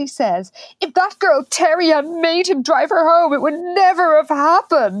loudly says, if that girl Terry had made him drive her home, it would never have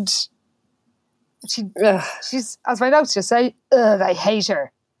happened. She's, as my notes just say, I hate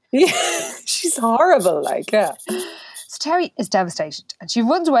her. Yeah, she's horrible, like, yeah. So Terry is devastated and she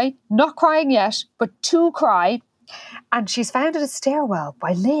runs away, not crying yet, but to cry. And she's found in a stairwell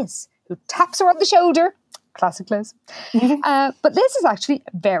by Liz, who taps her on the shoulder. Classic Liz. But Liz is actually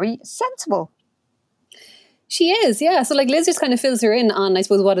very sensible. She is, yeah. So, like, Liz just kind of fills her in on, I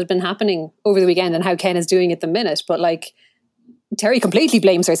suppose, what had been happening over the weekend and how Ken is doing at the minute. But, like, Terry completely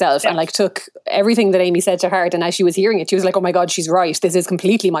blames herself and like took everything that Amy said to heart, and as she was hearing it she was like, oh my god, she's right, this is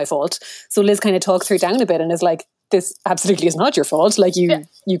completely my fault. So Liz kind of talks her down a bit and is like, this absolutely is not your fault. Like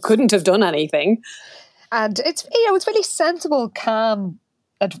you couldn't have done anything. And it's really sensible, calm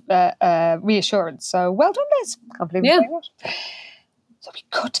reassurance. So well done, Liz. Can't believe you're saying that. So we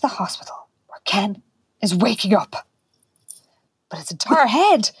cut to the hospital where Ken is waking up, but his entire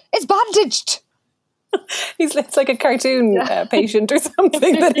head is bandaged. It's like a cartoon patient or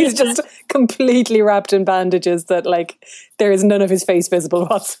something that he's just completely wrapped in bandages that like there is none of his face visible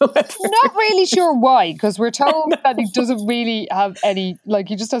whatsoever. Not really sure why, because we're told that he doesn't really have any, like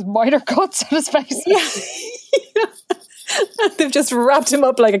he just has minor cuts on his face. Yeah. They've just wrapped him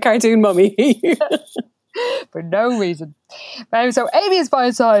up like a cartoon mummy. For no reason. So Amy is by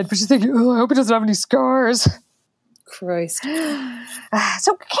his side, but she's thinking, I hope he doesn't have any scars. Christ.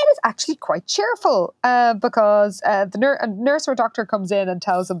 So Ken is actually quite cheerful because the nurse or doctor comes in and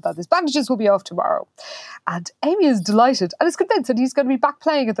tells him that his bandages will be off tomorrow. And Amy is delighted and is convinced that he's going to be back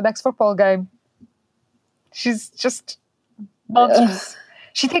playing at the next football game. She's just nonsense.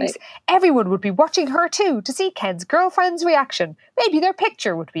 She thinks everyone would be watching her too to see Ken's girlfriend's reaction. Maybe their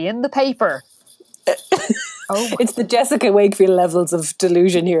picture would be in the paper. It's the Jessica Wakefield levels of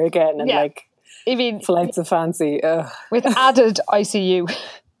delusion here again. And I mean, flights of fancy. With added ICU.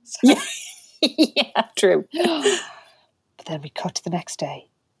 Yeah, true. But then we cut to the next day,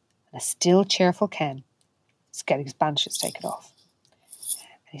 and a still cheerful Ken is getting his bandages taken off.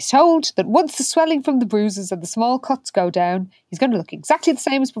 And he's told that once the swelling from the bruises and the small cuts go down, he's going to look exactly the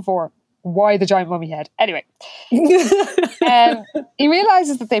same as before. Why the giant mummy head? Anyway, he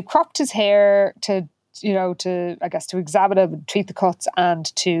realises that they've cropped his hair to examine him and treat the cuts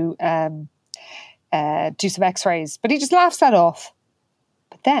and to do some x-rays, but he just laughs that off.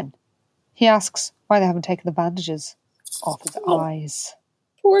 But then he asks why they haven't taken the bandages off his eyes.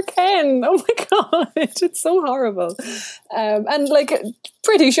 Poor Ken. Oh my God. It's so horrible. And like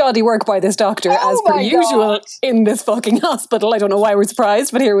pretty shoddy work by this doctor as per usual in this fucking hospital. I don't know why we're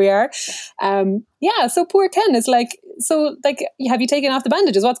surprised, but here we are. So poor Ken is like, have you taken off the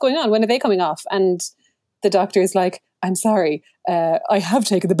bandages? What's going on? When are they coming off? And the doctor is like, I'm sorry, I have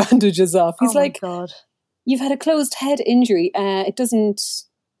taken the bandages off. He's God. You've had a closed head injury.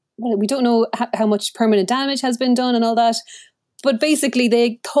 We don't know how much permanent damage has been done and all that. But basically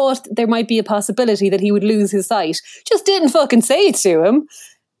they thought there might be a possibility that he would lose his sight. Just didn't fucking say it to him.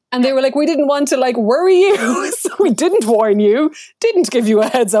 And they were like, we didn't want to worry you. So we didn't warn you. Didn't give you a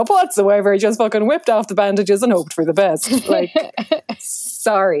heads up whatsoever. Just fucking whipped off the bandages and hoped for the best.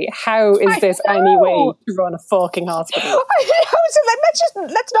 Sorry, how is this any way to run a fucking hospital? I know, so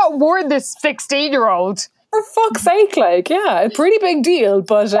let's not warn this 16-year-old. For fuck's sake, a pretty big deal,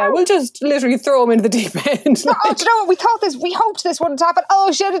 but we'll just literally throw him into the deep end. Do you know what? We hoped this wouldn't happen.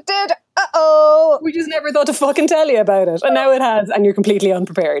 Oh shit, it did. Uh-oh. We just never thought to fucking tell you about it. And now it has, and you're completely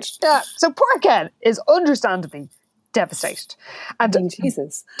unprepared. Yeah, so poor Ken is understandably devastated. And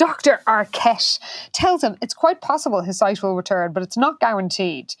Jesus. Dr. Arquette tells him it's quite possible his sight will return, but it's not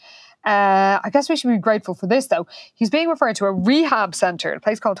guaranteed. I guess we should be grateful for this, though. He's being referred to a rehab centre, a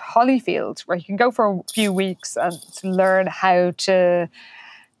place called Hollyfield, where he can go for a few weeks and to learn how to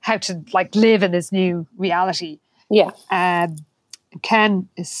live in this new reality. Yeah. Ken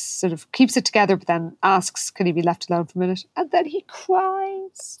is sort of keeps it together, but then asks, can he be left alone for a minute? And then he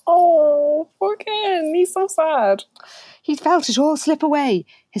cries. Oh, poor Ken. He's so sad. He felt it all slip away.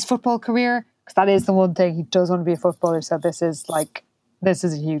 His football career, because that is the one thing, he does want to be a footballer, so this is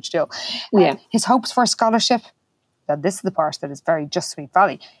a huge deal. Yeah. His hopes for a scholarship, and this is the part that is very just Sweet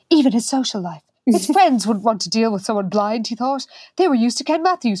Valley, even his social life. His friends wouldn't want to deal with someone blind, he thought. They were used to Ken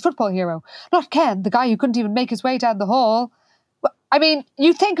Matthews, football hero. Not Ken, the guy who couldn't even make his way down the hall. Well, I mean,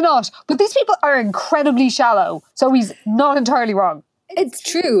 you think not, but these people are incredibly shallow, so he's not entirely wrong. It's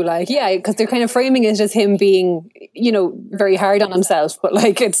true, because they're kind of framing it as him being, very hard on himself, but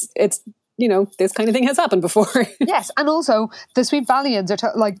it's this kind of thing has happened before. Yes, and also the Sweet Valleyans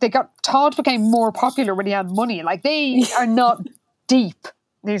are Todd became more popular when he had money. They are not deep.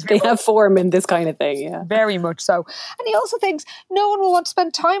 They have form in this kind of thing, yeah. Very much so. And he also thinks no one will want to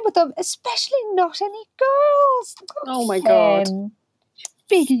spend time with them, especially not any girls. Oh my God.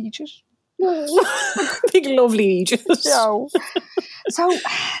 Big Aegis. Big lovely Aegis. No. So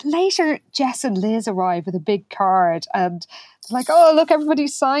later, Jess and Liz arrive with a big card and they're like, oh, look, everybody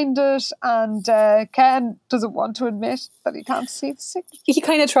signed it. And Ken doesn't want to admit that he can't see the signature. He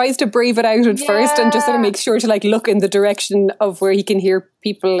kind of tries to brave it out at first and just sort of makes sure to look in the direction of where he can hear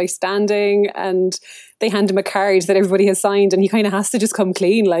people standing. And they hand him a card that everybody has signed, and he kind of has to just come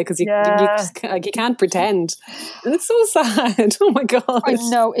clean, like, because you can't pretend. And it's so sad. Oh my God. I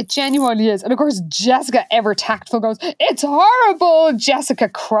know, it genuinely is. And of course, Jessica, ever tactful, goes, "It's horrible." Jessica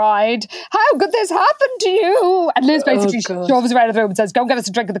cried, "How could this happen to you?" And Liz basically shoves her out of the room and says, "Go get us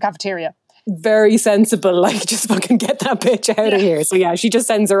a drink in the cafeteria." Very sensible, like, just fucking get that bitch out of here. So yeah, she just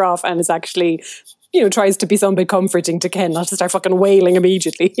sends her off and is actually, tries to be some bit comforting to Ken, not to start fucking wailing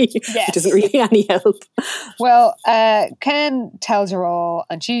immediately, which isn't really any help. Well, Ken tells her all,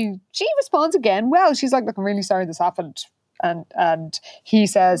 and she responds again. Well, she's like, "Look, I'm really sorry this happened." And he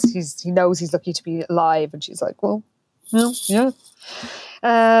says he knows he's lucky to be alive, and she's like, "Well, yeah."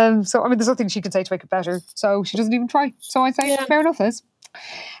 So I mean, there's nothing she can say to make it better, so she doesn't even try. So I say, fair enough, Liz.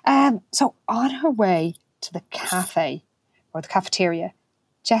 So on her way to the cafe or the cafeteria,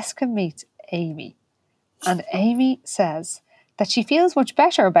 Jessica meets Amy, and Amy says that she feels much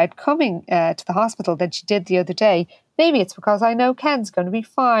better about coming to the hospital than she did the other day. Maybe it's because I know Ken's going to be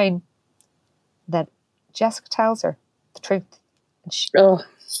fine. Then Jessica tells her the truth, and she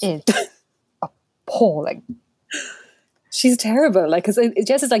is appalling. She's terrible, like, because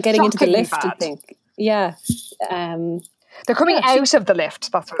Jess is like getting into the lift, I think. Yeah. They're coming out of the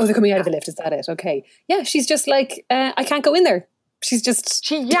lift. That's what they're coming out of the lift. Is that it? Okay. Yeah, she's just like, I can't go in there. She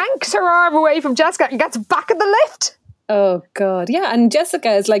yanks her arm away from Jessica and gets back in the lift. Oh God, yeah. And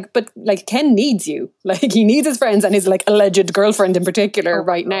Jessica is like, but like, Ken needs you. Like, he needs his friends and his like alleged girlfriend in particular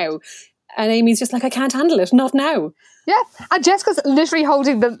now. And Amy's just like, I can't handle it, not now. Yeah, and Jessica's literally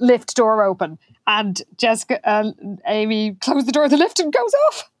holding the lift door open, and Amy closes the door of the lift and goes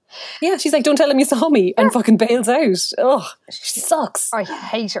off. Yeah, she's like, "Don't tell him you saw me," and fucking bails out. Oh, she sucks. I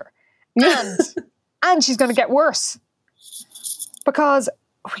hate her. And she's going to get worse, because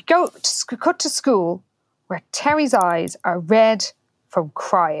we cut to school where Terry's eyes are red from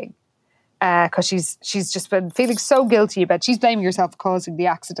crying, because she's just been feeling so guilty about. She's blaming herself for causing the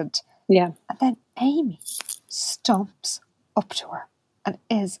accident. Yeah, and then Amy stomps up to her and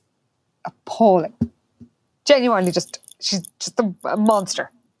is appalling. Genuinely, she's just a monster.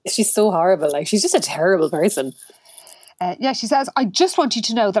 She's so horrible. Like, she's just a terrible person. She says, "I just want you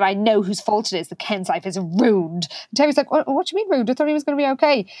to know that I know whose fault it is that Ken's life is ruined." And Terry's like, what do you mean ruined? I thought he was going to be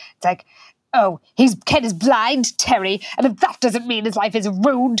okay. It's like, "Oh, Ken is blind, Terry, and if that doesn't mean his life is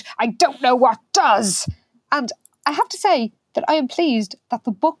ruined, I don't know what does." And I have to say that I am pleased that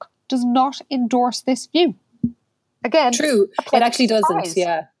the book does not endorse this view. Again, true. It actually doesn't.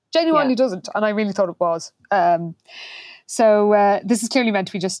 Yeah, genuinely doesn't, and I really thought it was. So this is clearly meant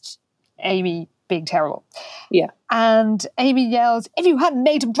to be just Amy being terrible. Yeah. And Amy yells, "If you hadn't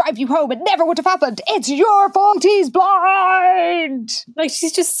made him drive you home, it never would have happened. It's your fault he's blind." Like,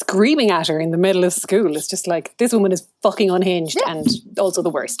 she's just screaming at her in the middle of school. It's just like, this woman is fucking unhinged and also the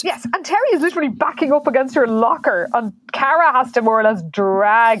worst. Yes, and Terry is literally backing up against her locker, and Cara has to more or less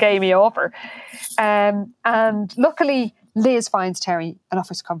drag Amy off her. And luckily, Liz finds Terry and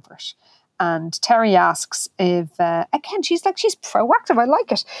offers comfort. And Terry asks if, again, she's proactive. I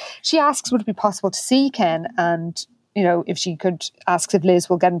like it. She asks, would it be possible to see Ken? And, if she could, asks if Liz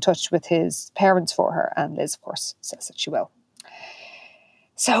will get in touch with his parents for her. And Liz, of course, says that she will.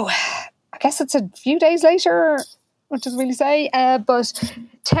 So I guess it's a few days later, which doesn't really say. But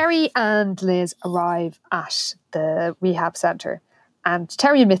Terry and Liz arrive at the rehab centre. And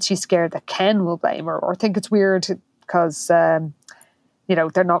Terry admits she's scared that Ken will blame her or think it's weird because...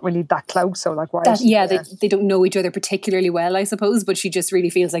 they're not really that close. So like, why? They don't know each other particularly well, I suppose, but she just really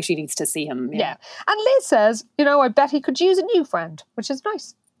feels like she needs to see him. Yeah. And Liz says, I bet he could use a new friend, which is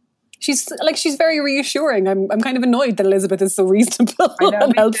nice. She's very reassuring. I'm kind of annoyed that Elizabeth is so reasonable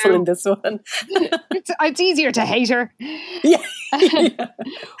and helpful in this one. It's easier to hate her. Yeah.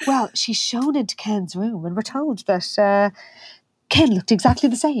 Well, she's shown into Ken's room and we're told that Ken looked exactly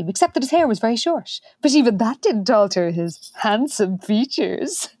the same, except that his hair was very short. But even that didn't alter his handsome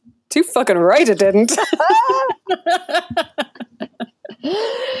features. Too fucking right it didn't.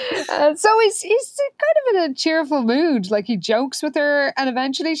 So he's kind of in a cheerful mood. Like, he jokes with her and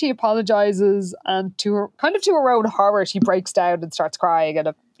eventually she apologizes, and to her own horror, she breaks down and starts crying,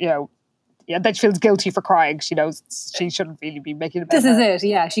 and then she feels guilty for crying. She knows she shouldn't really be making a bad. This is it,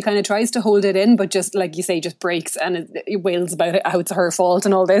 yeah. She kind of tries to hold it in, but just, like you say, just breaks and it wails about it, how it's her fault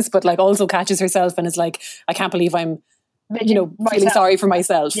and all this, but like also catches herself and is like, I can't believe I'm feeling sorry for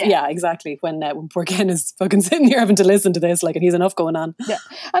myself. Yeah, exactly. When poor Ken is fucking sitting here having to listen to this, like, and he's enough going on. Yeah.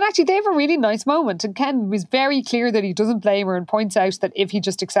 And actually they have a really nice moment, and Ken was very clear that he doesn't blame her and points out that if he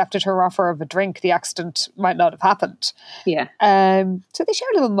just accepted her offer of a drink, the accident might not have happened. Yeah. So they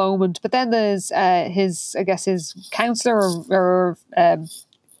share a little moment, but then there's his counsellor or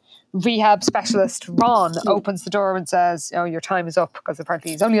rehab specialist Ron opens the door and says, "Oh, your time is up," because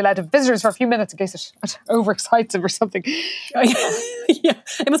apparently he's only allowed to have visitors for a few minutes in case it overexcites him or something. Yeah,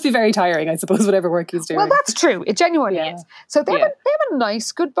 it must be very tiring, I suppose, whatever work he's doing. Well, that's true. It genuinely is. So they have a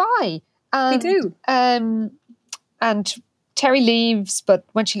nice goodbye. And, they do. And Terry leaves, but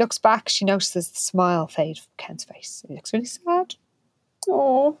when she looks back, she notices the smile fade from Ken's face. He looks really sad.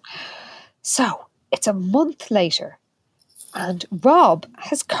 Oh. So it's a month later. And Rob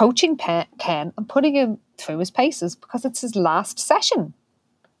has coaching Ken and putting him through his paces because it's his last session.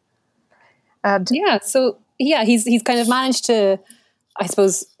 And he's kind of managed to, I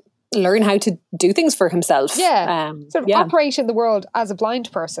suppose, learn how to do things for himself. Operate in the world as a blind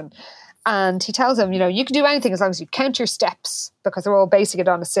person. And he tells him, you can do anything as long as you count your steps, because they're all basing it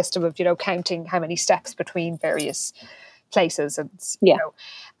on a system of, counting how many steps between various places, and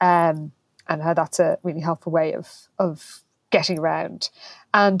and how that's a really helpful way of getting around.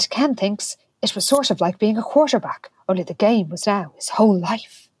 And Ken thinks it was sort of like being a quarterback, only the game was now his whole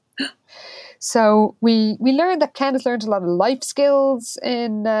life. So we learned that Ken has learned a lot of life skills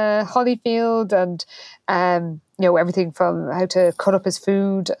in Hollyfield, and everything from how to cut up his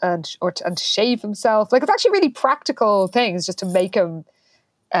food and to shave himself. Like, it's actually really practical things just to make him,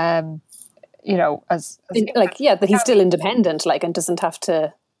 that he's still independent, and doesn't have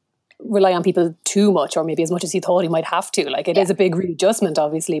to rely on people too much, or maybe as much as he thought he might have to. It is a big readjustment,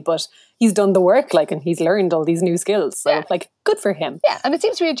 obviously, but he's done the work, and he's learned all these new skills. So, good for him. Yeah, and it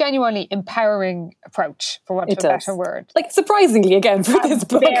seems to be a genuinely empowering approach, for want of a better word. Surprisingly, again, for this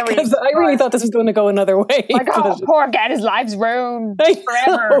book, because I really thought this was going to go another way. Poor Ken, his life's ruined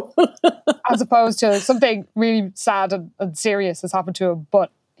forever. As opposed to something really sad and serious has happened to him,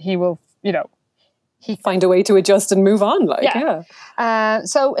 but he will, he find a way to adjust and move on.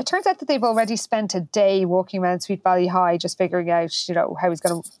 So it turns out that they've already spent a day walking around Sweet Valley High, just figuring out, how he's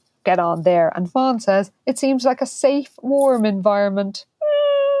going to get on there. And Vaughn says, it seems like a safe, warm environment.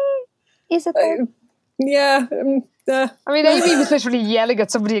 Is it though? I mean, Amy was literally yelling at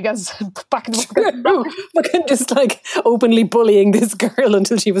somebody against back in the room. But just openly bullying this girl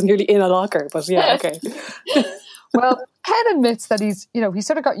until she was nearly in a locker. But okay. Well, Ken admits that he's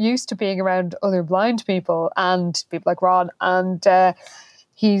sort of got used to being around other blind people and people like Ron, and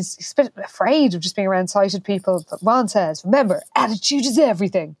he's a bit afraid of just being around sighted people. But Ron says, remember, attitude is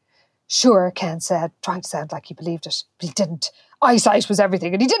everything. Sure, Ken said, trying to sound like he believed it, but he didn't. Eyesight was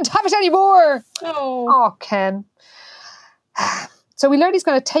everything, and he didn't have it anymore. Oh, Ken. So we learned he's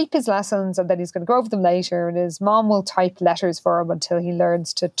going to tape his lessons, and then he's going to go over them later, and his mom will type letters for him until he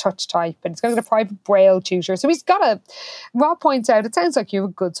learns to touch type, and he's going to get a private Braille tutor. So he's got Rob points out, it sounds like you have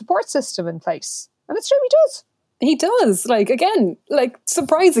a good support system in place. And it's true, he does. He does.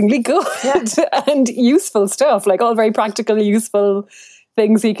 Surprisingly good and useful stuff. All very practical, useful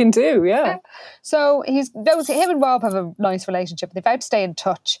things he can do, yeah. So him and Rob have a nice relationship. They've had to stay in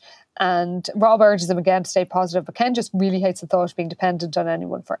touch, and Rob urges him again to stay positive, but Ken just really hates the thought of being dependent on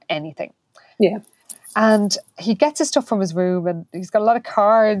anyone for anything. Yeah. And he gets his stuff from his room, and he's got a lot of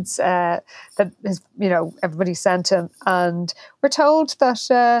cards that everybody sent him, and we're told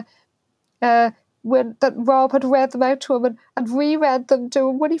that that Rob had read them out to him and reread them to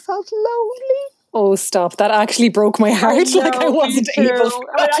him when he felt lonely. Oh, stop. That actually broke my heart. I wasn't able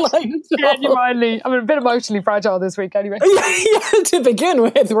to genuinely. I'm a bit emotionally fragile this week anyway. Yeah, to begin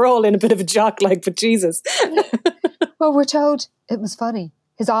with. We're all in a bit of a jock, but Jesus. Well, we're told it was funny.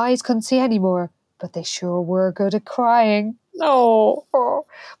 His eyes couldn't see anymore, but they sure were good at crying. Oh.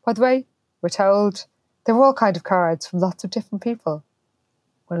 By the way, we're told there were all kinds of cards from lots of different people.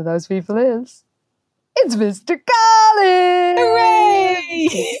 One of those people is... It's Mr. Collins! Hooray!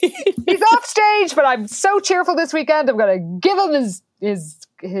 He's off stage, but I'm so cheerful this weekend. I'm going to give him his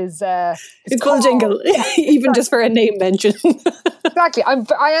full jingle, even just for a name mention. Exactly.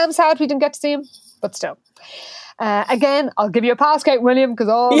 I am sad we didn't get to see him, but still. Again, I'll give you a pass, Kate William, because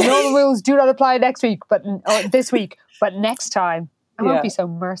all normal rules do not apply this week. But next time, I won't be so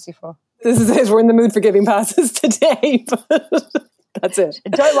merciful. This is it. We're in the mood for giving passes today. That's it.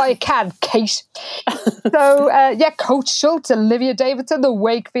 Enjoy while you can, Kate. So, Coach Schultz, Olivia Davidson, the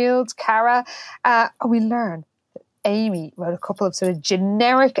Wakefields, Cara. We learn that Amy wrote a couple of sort of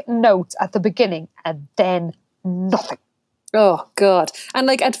generic notes at the beginning and then nothing. Oh, God. And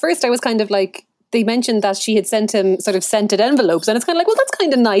at first I was kind of they mentioned that she had sent him sort of scented envelopes, and it's kind of well, that's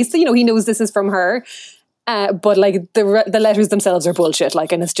kind of nice. He knows this is from her. But the letters themselves are bullshit.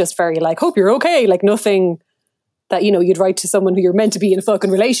 And it's just very hope you're okay. Nothing that, you know, you'd write to someone who you're meant to be in a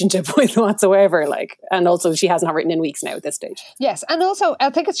fucking relationship with whatsoever. Like, and also she has not written in weeks now at this stage. Yes, and also I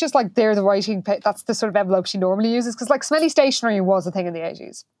think it's just like they're the writing. That's the sort of envelope she normally uses, because like smelly stationery was a thing in the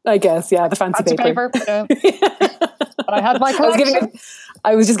 80s. I guess, yeah, the fancy paper. Yeah. But I had my collection.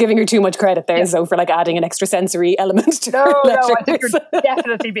 I was just giving her too much credit there, so for like adding an extra sensory element to her letters. No, I think you're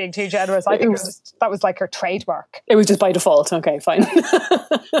definitely being too generous. I think that was like her trademark. It was just by default. Okay, fine.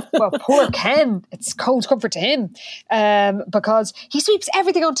 Well, poor Ken, it's cold comfort to him, because he sweeps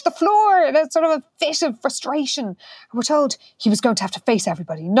everything onto the floor in a sort of a fit of frustration. And we're told he was going to have to face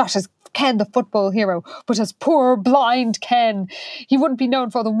everybody, not as Ken the football hero, but as poor blind Ken. He wouldn't be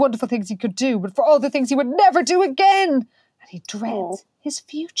known for all the wonderful things he could do, but for all the things he would never do again. And he dreads his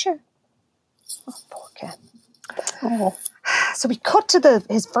future. Oh, poor Ken. Oh. So we cut to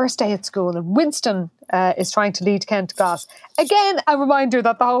his first day at school, and Winston is trying to lead Ken to class. Again, a reminder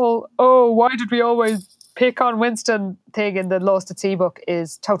that the whole, why did we always pick on Winston thing in the Lost at Sea book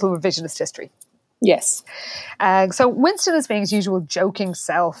is total revisionist history. Yes. So Winston is being his usual joking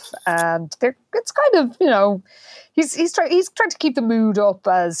self, and it's kind of, you know, he's trying to keep the mood up,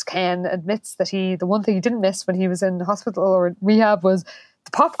 as Ken admits that the one thing he didn't miss when he was in hospital or rehab was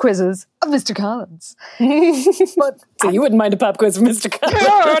the pop quizzes of Mr. Collins. But so you wouldn't mind a pop quiz from Mr. Collins?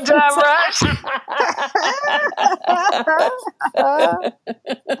 Oh, damn right.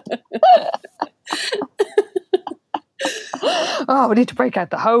 Oh, we need to break out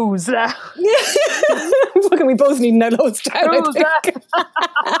the hose now. Fucking, we both need an hose down.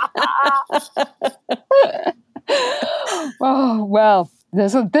 Oh, well,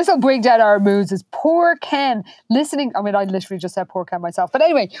 this will bring down our moods. Is poor Ken listening? I mean, I literally just said poor Ken myself. But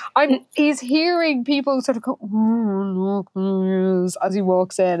anyway, he's hearing people sort of go as he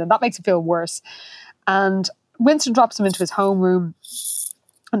walks in, and that makes it feel worse. And Winston drops him into his homeroom.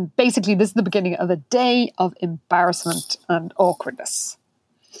 And basically, this is the beginning of a day of embarrassment and awkwardness.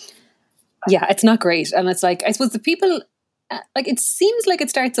 Yeah, it's not great. And it's like, I suppose the people, like, it seems like it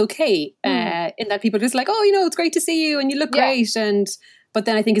starts okay in that people are just like, oh, you know, it's great to see you and you look great. But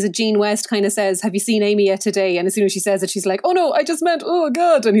then I think, as a Jean West kind of says, have you seen Amy yet today? And as soon as she says it, she's like, oh no, I just meant, oh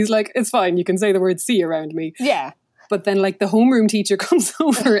God. And he's like, it's fine, you can say the word see around me. Yeah. But then like the homeroom teacher comes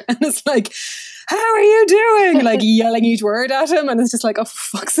over and it's like, how are you doing? Like yelling each word at him. And it's just like, oh,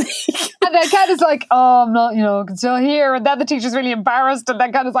 for fuck's sake. And then Ken is like, oh, I'm not, you know, still here. And then the teacher's really embarrassed. And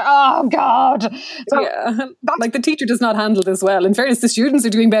then Ken is like, oh, God. So yeah. Like, the teacher does not handle this well. In fairness, the students are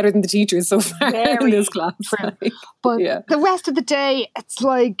doing better than the teachers so far in this class. Like, but the rest of the day, it's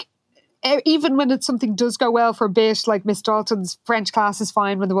like, even when something does go well for a bit, like Miss Dalton's French class is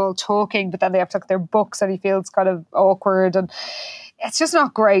fine when they're all talking, but then they have to look at their books and he feels kind of awkward and it's just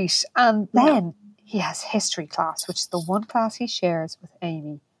not great. And then he has history class, which is the one class he shares with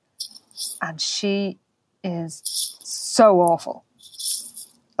Amy. And she is so awful.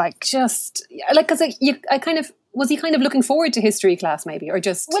 Like, just, like, because I kind of, was he kind of looking forward to history class maybe, or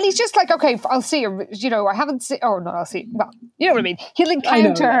just... Well, he's just like, okay, I'll see her, you know, I haven't seen, or no, I'll see, well, you know what I mean? He'll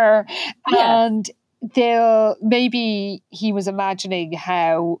encounter her and maybe he was imagining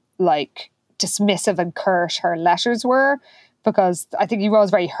how, like, dismissive and curt her letters were, because I think he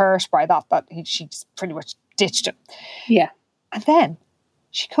was very hurt by that she just pretty much ditched him. Yeah. And then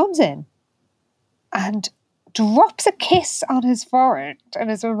she comes in and drops a kiss on his forehead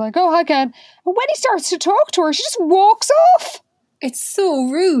and is sort of like, oh, hi, Ken. And when he starts to talk to her, she just walks off. It's so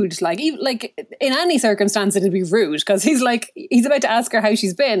rude. Like, even, like, in any circumstance, it'd be rude, because he's about to ask her how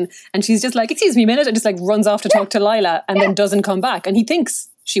she's been, and she's just like, excuse me a minute, and just like runs off to talk to Lila and then doesn't come back. And he thinks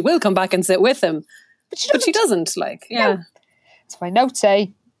she will come back and sit with him. But she doesn't. Like, yeah. No. So my notes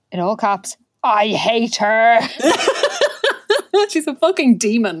say, in all caps, I hate her. She's a fucking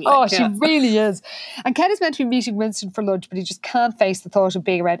demon. Like, she really is. And Ken is meant to be meeting Winston for lunch, but he just can't face the thought of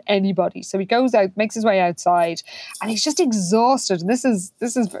being around anybody. So he goes out, makes his way outside, and he's just exhausted. And this is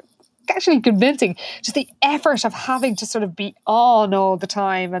actually convincing. Just the effort of having to sort of be on all the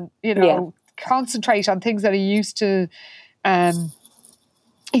time and, you know, concentrate on things that he used to,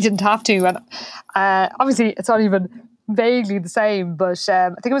 he didn't have to. And obviously it's not even vaguely the same, but I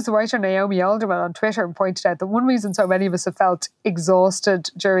think it was the writer Naomi Alderman on Twitter pointed out that one reason so many of us have felt exhausted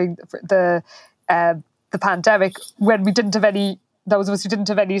during the pandemic, when we didn't have any, those of us who didn't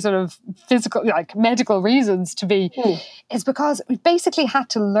have any sort of physical, like medical reasons to be, is because we basically had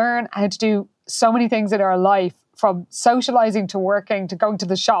to learn how to do so many things in our life, from socializing to working to going to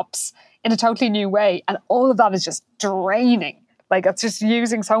the shops, in a totally new way, and all of that is just draining. Like, it's just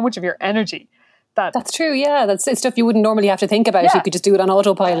using so much of your energy That's true, yeah. It's stuff you wouldn't normally have to think about. Yeah. You could just do it on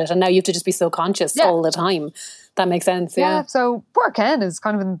autopilot, and now you have to just be so conscious all the time. That makes sense, yeah. So poor Ken is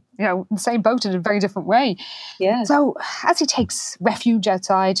kind of in the same boat in a very different way. Yeah. So as he takes refuge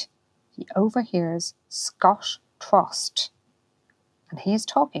outside, he overhears Scott Trost. And he is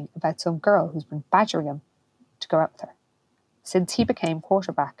talking about some girl who's been badgering him to go out with her since he became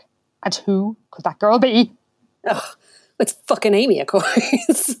quarterback. And who could that girl be? Oh, it's fucking Amy, of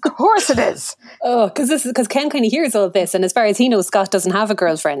course. Of course it is. Oh, because Ken kind of hears all of this, and as far as he knows, Scott doesn't have a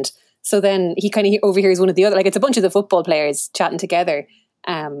girlfriend. So then he kind of overhears one of the other, like it's a bunch of the football players chatting together,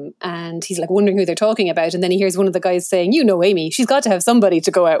 and he's like wondering who they're talking about, and then he hears one of the guys saying, Amy, she's got to have somebody to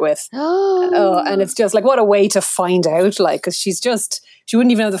go out with. Oh, and it's just like, what a way to find out, like, because she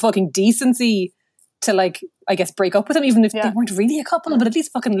wouldn't even have the fucking decency to, like, I guess break up with him, even if they weren't really a couple, but at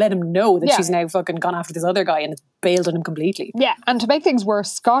least fucking let him know that she's now fucking gone after this other guy and has bailed on him completely. Yeah, and to make things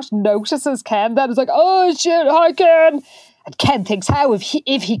worse, Scott notices Ken. That is like, oh shit, hi Ken. And Ken thinks how if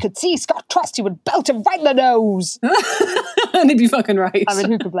he could see Scott Trost, he would belt him right in the nose. And he'd be fucking right. I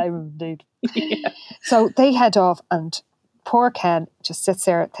mean, who could blame him, indeed? Yeah. So they head off, and poor Ken just sits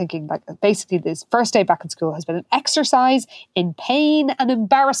there thinking, like, basically this first day back in school has been an exercise in pain and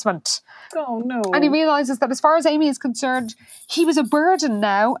embarrassment. Oh no. And he realises that as far as Amy is concerned, he was a burden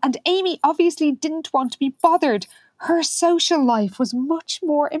now, and Amy obviously didn't want to be bothered. Her social life was much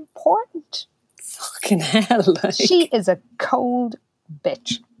more important. Fucking hell. Like. She is a cold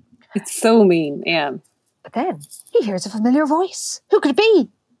bitch. It's so mean, yeah. But then he hears a familiar voice. Who could it be?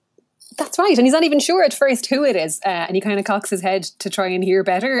 That's right. And he's not even sure at first who it is. And he kind of cocks his head to try and hear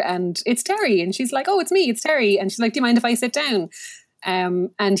better. And it's Terry. And she's like, oh, it's me, it's Terry. And she's like, do you mind if I sit down?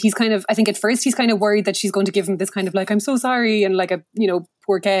 And he's kind of, I think at first he's kind of worried that she's going to give him this kind of like, I'm so sorry. And like a,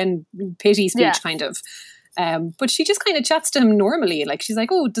 poor Ken pity speech kind of. But she just kind of chats to him normally. Like she's like,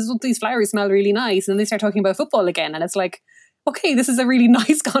 oh, these flowers smell really nice. And they start talking about football again. And it's like, okay, this is a really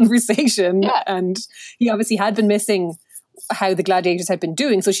nice conversation. Yeah. And he obviously had been missing how the Gladiators had been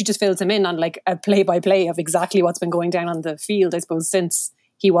doing. So she just fills him in on like a play-by-play of exactly what's been going down on the field, I suppose, since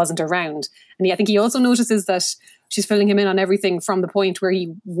he wasn't around. And I think he also notices that she's filling him in on everything from the point where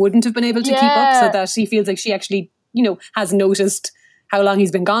he wouldn't have been able to keep up, so that he feels like she actually, has noticed how long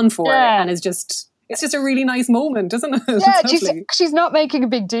he's been gone for and is just... It's just a really nice moment, isn't it? Yeah, she's not making a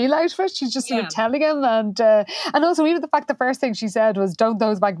big deal out of it. She's just sort of telling him. And also even the fact the first thing she said was, don't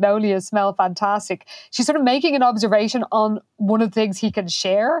those magnolias smell fantastic? She's sort of making an observation on one of the things he can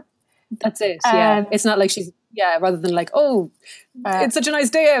share. That's it, yeah. It's not like she's, rather than like, it's such a nice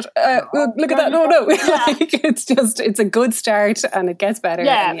day out. Look at that. No. Like, it's a good start and it gets better.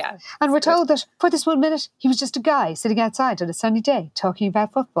 Yeah. And we're told that for this 1 minute, he was just a guy sitting outside on a sunny day talking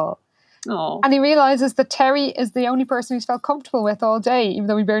about football. Oh. And he realises that Terry is the only person he's felt comfortable with all day, even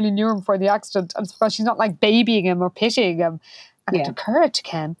though we barely knew him before the accident. And it's because she's not like babying him or pitying him. And it occurred to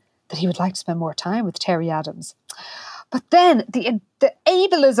Ken that he would like to spend more time with Terry Adams. But then the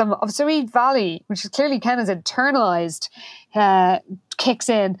ableism of Saeed Valley, which is clearly Ken has internalised, kicks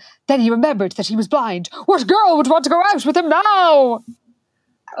in. Then he remembered that he was blind. What girl would want to go out with him now?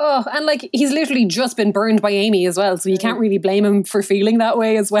 Oh, and like he's literally just been burned by Amy as well, so you can't really blame him for feeling that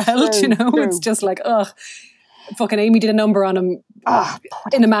way as well. True. It's just like, fucking Amy did a number on him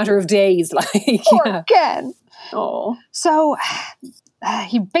in a matter of days. Like, poor Ken. Oh, so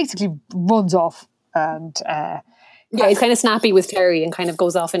he basically runs off and. He's kind of snappy with Terry and kind of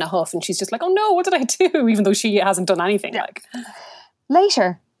goes off in a huff, and she's just like, oh no, what did I do? Even though she hasn't done anything. Like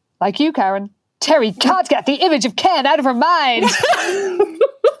later, like you, Karen, Terry can't get the image of Ken out of her mind.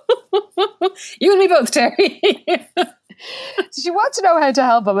 You and me both, Terry. So she wants to know how to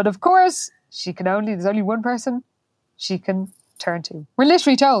help him, and of course, there's only one person she can turn to. We're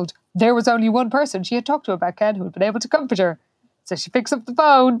literally told there was only one person she had talked to about Ken who had been able to comfort her. So she picks up the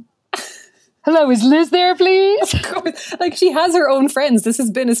phone. Hello, is Liz there, please? Of course. Like, she has her own friends. This has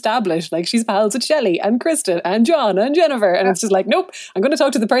been established. Like, she's pals with Shelley and Kristen and John and Jennifer. And it's just like, nope, I'm going to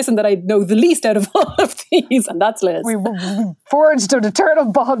talk to the person that I know the least out of all of these. And that's Liz. We forged an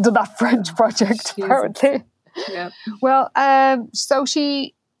eternal bond in that French project, apparently. Yeah. Well, so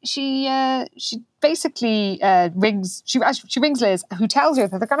she basically rings Liz, who tells her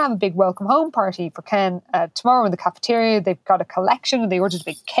that they're going to have a big welcome home party for Ken tomorrow in the cafeteria. They've got a collection and they ordered a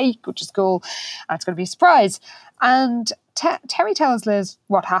big cake, which is cool, and it's going to be a surprise. And Terry tells Liz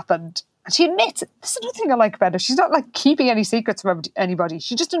what happened, and she admits, this is another thing I like about her, she's not like keeping any secrets from anybody.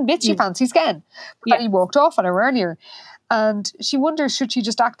 She just admits she fancies Ken, but he walked off on her earlier, and she wonders, should she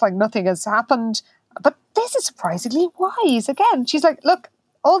just act like nothing has happened? But this is surprisingly wise. Again, she's like, look,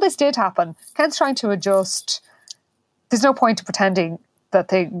 all this did happen. Ken's trying to adjust. There's no point in pretending that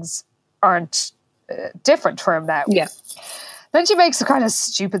things aren't different for him now. Yeah. Then she makes a kind of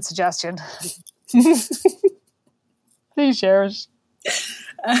stupid suggestion. Please share it.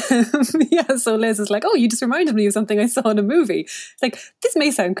 Yeah, so Liz is like, oh, you just reminded me of something I saw in a movie. It's like, this may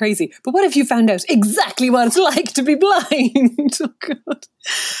sound crazy, but what if you found out exactly what it's like to be blind? Oh, God.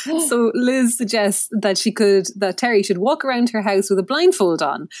 So Liz suggests that Terry should walk around her house with a blindfold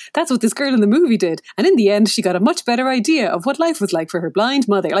on. That's what this girl in the movie did. And in the end, she got a much better idea of what life was like for her blind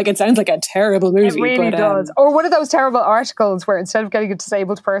mother. Like, it sounds like a terrible movie. It really does. Or one of those terrible articles where instead of getting a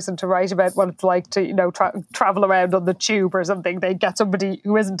disabled person to write about what it's like to, travel around on the tube or something, they get somebody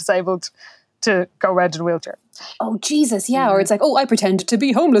who isn't disabled to go around in a wheelchair. Oh, Jesus, yeah. Or it's like, oh, I pretended to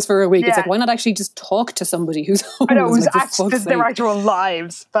be homeless for a week. Yeah. It's like, why not actually just talk to somebody who's homeless? I know, who's their actual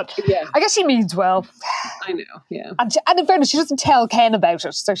lives. But yeah. I guess she means well. I know, yeah. And in fairness, she doesn't tell Ken about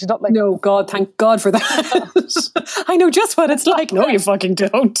it. So she's not like... No, God, thank God for that. I know just what it's like. No, you fucking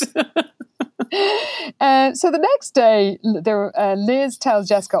don't. So the next day, Liz tells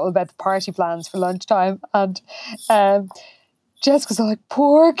Jessica all about the party plans for lunchtime. And... Jessica's like,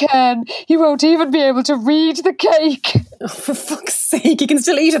 poor Ken, he won't even be able to read the cake. Oh, for fuck's sake, he can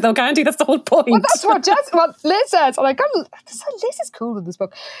still eat it though, can't he? That's the whole point. Well, that's what Liz says. And Liz is cool in this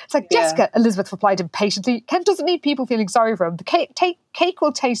book. It's like, Jessica, Elizabeth replied impatiently, Ken doesn't need people feeling sorry for him. The cake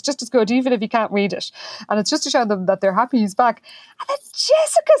will taste just as good even if he can't read it. And it's just to show them that they're happy he's back. And then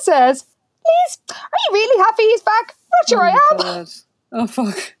Jessica says, Liz, are you really happy he's back? Not sure I am. God. Oh,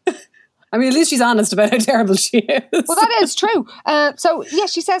 fuck. I mean, at least she's honest about how terrible she is. Well, that is true.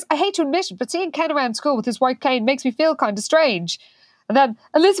 She says, I hate to admit it, but seeing Ken around school with his white cane makes me feel kind of strange. And then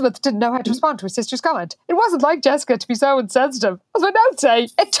Elizabeth didn't know how to respond to her sister's comment. It wasn't like Jessica to be so insensitive. As my notes say,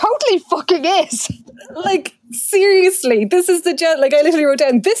 it totally fucking is. Like, seriously, this is I literally wrote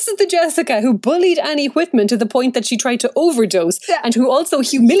down, this is the Jessica who bullied Annie Whitman to the point that she tried to overdose and who also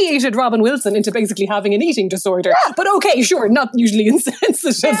humiliated Robin Wilson into basically having an eating disorder. Yeah. But okay, sure, not usually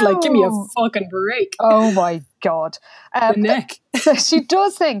insensitive. Like, give me a fucking break. Oh my God. The neck. So she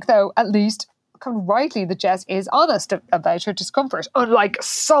does think, though, at least, kind of rightly, that Jess is honest about her discomfort, unlike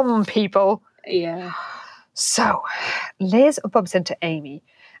some people. Yeah. So Liz bumps into Amy,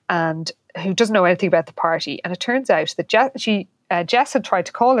 and who doesn't know anything about the party, and it turns out that Jess had tried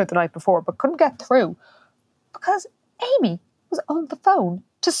to call her the night before but couldn't get through because Amy was on the phone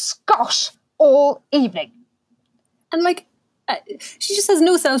to Scott all evening. And she just has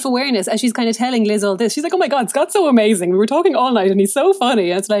no self-awareness as she's kind of telling Liz all this. She's like, oh my God, Scott's so amazing. We were talking all night and he's so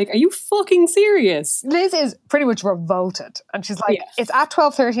funny. And it's like, are you fucking serious? Liz is pretty much revolted. And she's like, It's at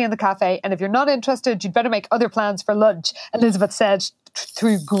 12:30 in the cafe. And if you're not interested, you'd better make other plans for lunch. Elizabeth said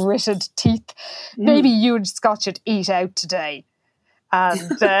through gritted teeth, maybe you and Scott should eat out today. And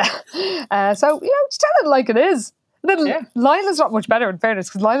so, just tell it like it is. And then Lila's not much better, in fairness,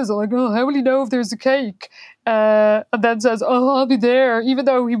 because Lila's all like, oh, how will he know if there's a cake? And then says, oh, I'll be there, even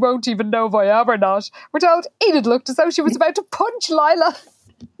though he won't even know if I am or not. We're told Enid looked as though she was about to punch Lila.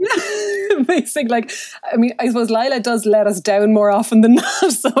 Amazing. I suppose Lila does let us down more often than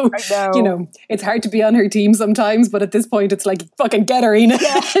not. So, it's hard to be on her team sometimes, but at this point, it's like, fucking get her, Enid.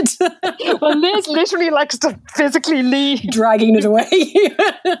 Yeah. Well, Liz literally likes to physically lead. Dragging it away.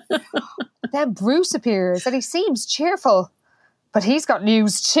 Then Bruce appears and he seems cheerful, but he's got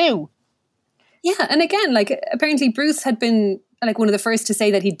news too. Yeah, and again, apparently Bruce had been one of the first to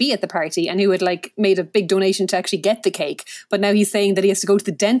say that he'd be at the party and who had made a big donation to actually get the cake. But now he's saying that he has to go to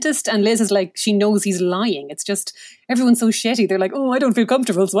the dentist, and Liz is like, she knows he's lying. It's just, everyone's so shitty. They're like, oh, I don't feel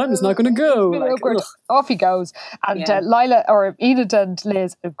comfortable, so I'm just not going to go. Off he goes. And Lila, or Enid and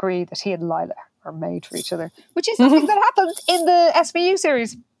Liz agree that he and Lila are made for each other, which is something that happens in the SVU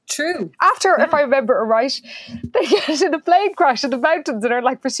series. True. After, if I remember it right, they get in a plane crash in the mountains and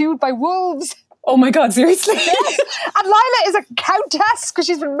are pursued by wolves. Oh my God, seriously? Yes. And Lila is a countess because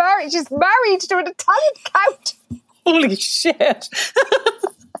she's married to an Italian count. Holy shit.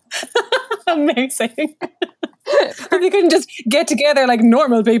 Amazing. They couldn't just get together like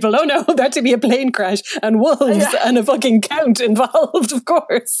normal people. Oh no, there had to be a plane crash and wolves and a fucking count involved, of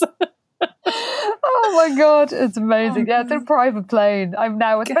course. Oh my God, it's amazing. It's in a private plane.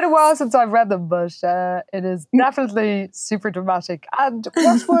 It's been a while since I've read them, but it is definitely super dramatic and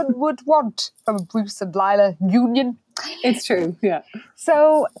what one would want from a Bruce and Lila union. It's true, yeah.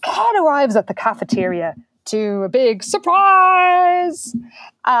 So Ken arrives at the cafeteria to a big surprise,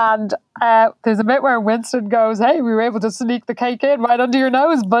 and there's a bit where Winston goes, hey, we were able to sneak the cake in right under your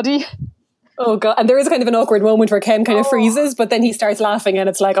nose, buddy. Oh God, and there is kind of an awkward moment where Ken kind of freezes, but then he starts laughing and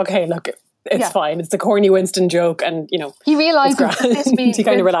it's like, okay, look, it's fine. It's the corny Winston joke, and he realises that this means he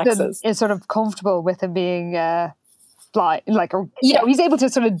kind of relaxes. Is sort of comfortable with him being blind, like, or, you know, he's able to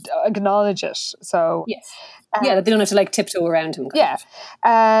sort of acknowledge it. So yes, that they don't have to like tiptoe around him. Yeah.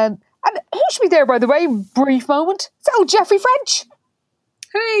 And who should be there, by the way? Brief moment. So, Jeffrey French.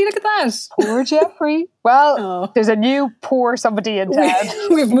 Hey, look at that. Poor Jeffrey. Well, there's a new poor somebody in town.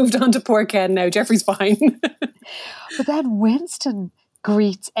 We've moved on to poor Ken now. Jeffrey's fine. But then Winston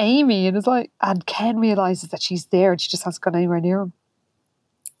greets Amy and is like, and Ken realises that she's there and she just hasn't gone anywhere near him.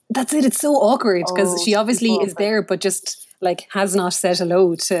 That's it. It's so awkward because she obviously is there, but just like has not said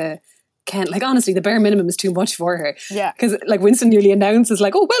hello to Ken. Like, honestly, the bare minimum is too much for her. Yeah. Because like Winston nearly announces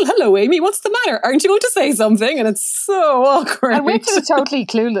like, oh, well, hello, Amy. What's the matter? Aren't you going to say something? And it's so awkward. And Winston is totally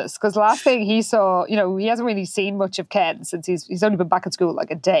clueless because last thing he saw, you know, he hasn't really seen much of Ken since he's only been back at school like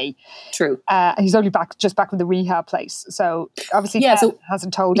a day. True. He's only back from the rehab place. So obviously Ken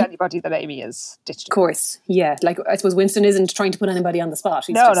hasn't told anybody that Amy is ditched him. Of course. Yeah. Like, I suppose Winston isn't trying to put anybody on the spot.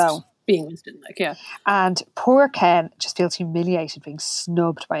 He's just being Winston, like, yeah. And poor Ken just feels humiliated being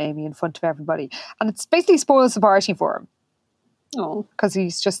snubbed by Amy in front of everybody. And it's basically spoils the party for him. Oh. Because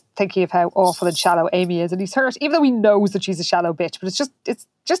he's just thinking of how awful and shallow Amy is. And he's hurt, even though he knows that she's a shallow bitch. But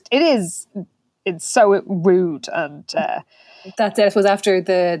it's so rude. And that's it. I suppose after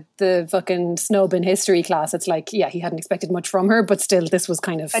the fucking snub in history class, it's like, yeah, he hadn't expected much from her, but still, this was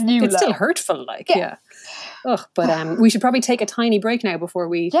kind of, it's still hurtful, like, yeah. Ugh, but we should probably take a tiny break now before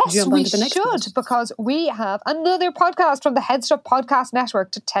we jump onto the next one. Yes, we should, because we have another podcast from the Headstuff Podcast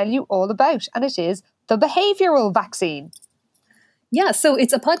Network to tell you all about, and it is the behavioural vaccine. Yeah, so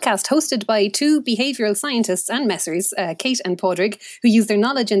it's a podcast hosted by two behavioural scientists and messers, Kate and Padraig, who use their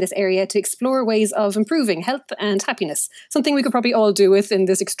knowledge in this area to explore ways of improving health and happiness. Something we could probably all do with in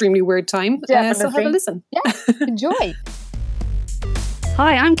this extremely weird time. So have a listen. Yeah, enjoy.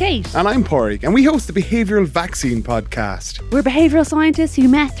 Hi, I'm Kate. And I'm Padraig, and we host the Behavioural Vaccine Podcast. We're behavioural scientists who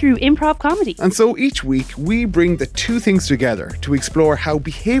met through improv comedy. And so each week we bring the two things together to explore how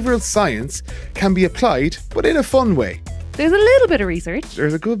behavioural science can be applied, but in a fun way. There's a little bit of research.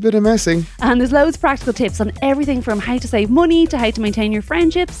 There's a good bit of messing. And there's loads of practical tips on everything from how to save money to how to maintain your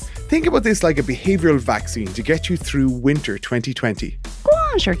friendships. Think about this like a behavioural vaccine to get you through winter 2020. Go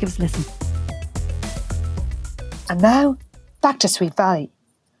on, sure, give us a listen. And now, back to Sweet Valley,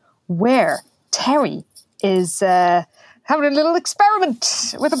 where Terry is having a little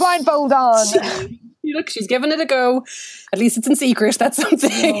experiment with a blindfold on. Look, she's giving it a go. At least it's in secret, that's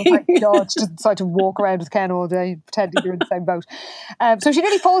something. Oh my God, she doesn't decide to walk around with Ken all day pretending you're in the same boat. So she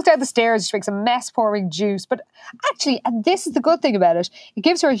nearly falls down the stairs. She makes a mess pouring juice. But actually, and this is the good thing about it, it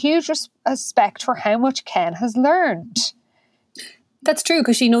gives her a huge respect for how much Ken has learned. That's true,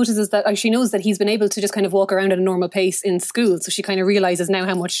 because she knows that he's been able to just kind of walk around at a normal pace in school. So she kind of realises now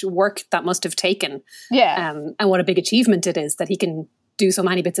how much work that must have taken. Yeah. And what a big achievement it is that he can do so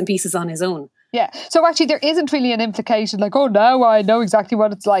many bits and pieces on his own. Yeah. So actually there isn't really an implication like, oh, now I know exactly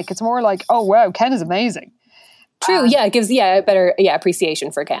what it's like. It's more like, oh, wow, Ken is amazing. True, it gives a better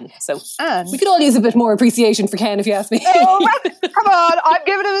appreciation for Ken. So we could all use a bit more appreciation for Ken, if you ask me. Oh, come on, I'm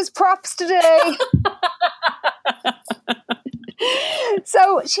giving him his props today.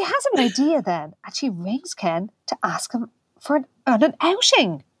 So she has an idea then, and she rings Ken to ask him for an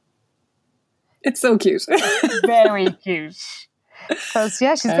outing. It's so cute. Very cute. Because,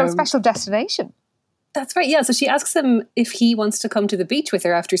 she's got a special destination. That's right, yeah. So she asks him if he wants to come to the beach with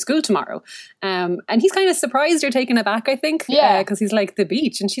her after school tomorrow. And he's kind of surprised or taken aback, I think. Yeah. Because he's like, the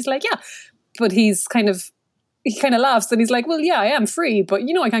beach? And she's like, yeah. But he kind of laughs and he's like, well, yeah, I am free, but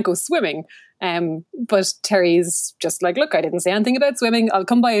I can't go swimming. But Terry's just like, look, I didn't say anything about swimming. I'll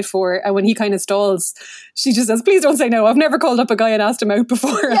come by at 4. And when he kind of stalls, she just says, please don't say no. I've never called up a guy and asked him out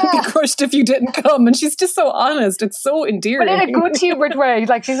before. Yeah. I'd be crushed if you didn't come. And she's just so honest. It's so endearing. But in a good humoured way.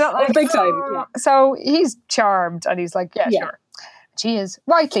 Like, she's not like, big time. Yeah. So he's charmed and he's like, yeah, sure. She is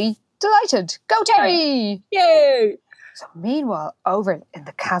rightly delighted. Go, Terry! Yay! So meanwhile, over in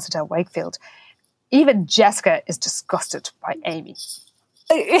the Casa Wakefield, even Jessica is disgusted by Amy.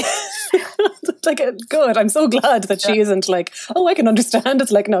 Good. I'm so glad that she isn't like, oh, I can understand.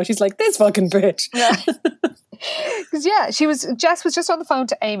 It's like, no, she's like, this fucking bitch. Yeah. Because Jess was just on the phone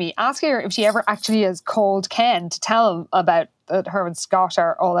to Amy asking her if she ever actually has called Ken to tell him about that her and Scott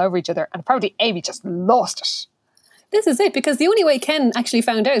are all over each other, and apparently Amy just lost it. This is it, because the only way Ken actually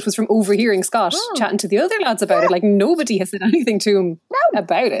found out was from overhearing Scott chatting to the other lads about it. Like, nobody has said anything to him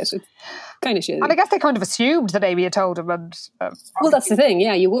about it. It's kind of shitty. And I guess they kind of assumed that Amy had told him. And well, that's the thing.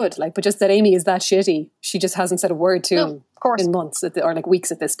 Yeah, you would. But just that Amy is that shitty. She just hasn't said a word to him of course. In months or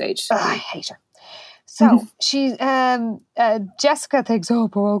weeks at this stage. I hate her. So she, Jessica thinks, oh,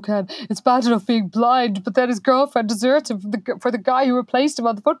 poor old Ken, it's bad enough being blind, but then his girlfriend deserts him for the guy who replaced him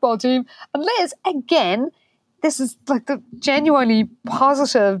on the football team. And Liz, again, this is like the genuinely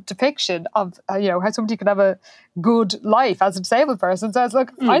positive depiction of how somebody can have a good life as a disabled person. Says,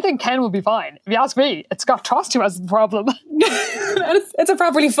 look, I think Ken will be fine. If you ask me, it's Scott Trost who has the problem. It's a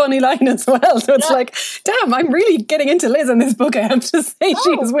properly funny line as well. So it's like, damn, I'm really getting into Liz in this book. I have to say,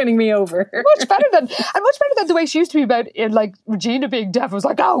 she is winning me over. Much better than the way she used to be about like Regina being deaf. It was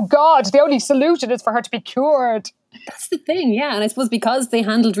like, oh God, the only solution is for her to be cured. That's the thing, yeah. And I suppose because they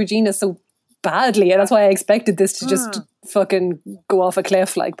handled Regina so badly, and that's why I expected this to just fucking go off a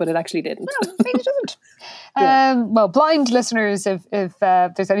cliff, but it actually didn't. No, it really doesn't. Well, blind listeners, if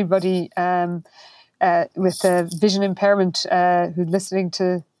there's anybody with vision impairment who's listening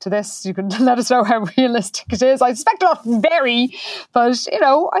to this, you can let us know how realistic it is. I suspect not very, but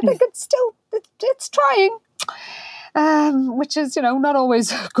I think it's still it's trying. Which is, not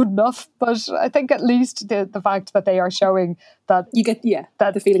always good enough, but I think at least the fact that they are showing that you get,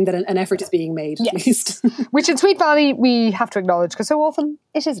 the feeling that an effort is being made, yes. At least. Which in Sweet Valley we have to acknowledge because so often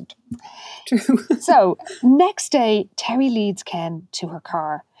it isn't. True. So next day, Terry leads Ken to her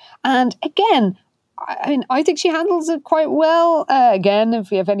car, and again, I think she handles it quite well. Again,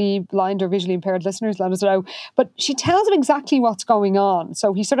 if we have any blind or visually impaired listeners, let us know. But she tells him exactly what's going on.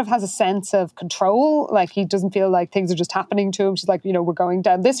 So he sort of has a sense of control. Like he doesn't feel like things are just happening to him. She's like, we're going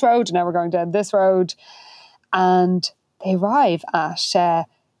down this road and now we're going down this road. And they arrive at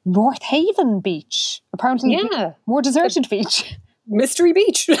North Haven Beach. Apparently more deserted beach. Mystery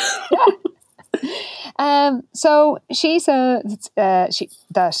beach. So she says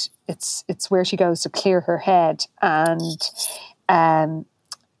that it's where she goes to clear her head, and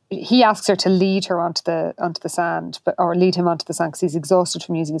he asks her to lead her onto the sand, or lead him onto the sand because he's exhausted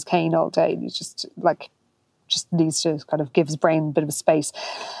from using his cane all day. He's just needs to kind of give his brain a bit of a space.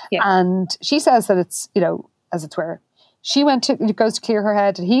 Yeah. And she says that it's as it's where she goes to clear her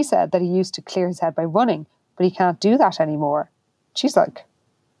head, and he said that he used to clear his head by running, but he can't do that anymore. She's like,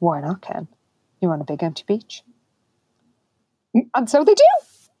 why not, Ken? You're on a big empty beach. And so they do.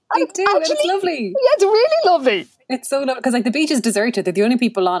 They do, and it's lovely. Yeah, it's really lovely. It's so lovely, because the beach is deserted. They're the only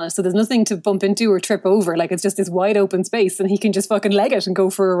people on it, so there's nothing to bump into or trip over. It's just this wide open space, and he can just fucking leg it and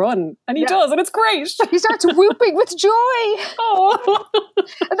go for a run. And he does, and it's great. He starts whooping with joy. Oh. And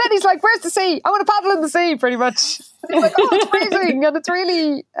then he's like, where's the sea? I want to paddle in the sea, pretty much. And he's like, oh, it's freezing. And it's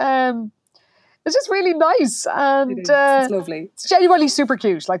really... it's just really nice, and it's lovely. It's genuinely super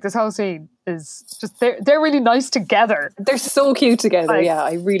cute. Like this whole scene is just they're really nice together. They're so cute together.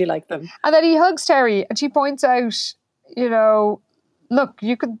 I really like them. And then he hugs Terry, and she points out, look,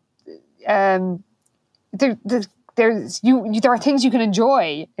 you could, there are things you can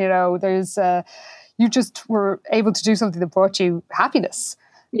enjoy. There's you just were able to do something that brought you happiness.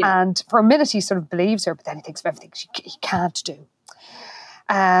 Yeah. And for a minute, he sort of believes her, but then he thinks of everything he can't do.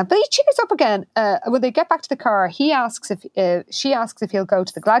 But he cheers up again. When they get back to the car, she asks if he'll go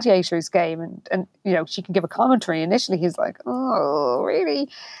to the Gladiators game, and she can give a commentary. Initially, he's like, "Oh, really?"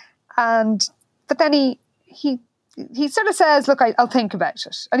 But then he sort of says, "Look, I'll think about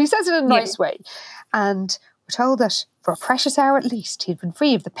it," and he says it in a nice way. And we're told that for a precious hour at least, he'd been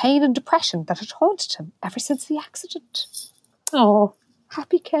free of the pain and depression that had haunted him ever since the accident. Oh,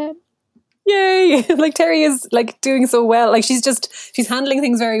 happy Ken. Yay! Terry is doing so well. She's handling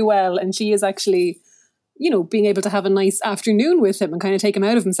things very well, and she is actually, being able to have a nice afternoon with him and kind of take him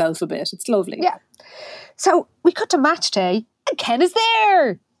out of himself a bit. It's lovely. Yeah. So we cut to match day, and Ken is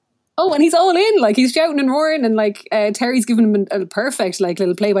there. Oh, and he's all in. He's shouting and roaring, and Terry's giving him a perfect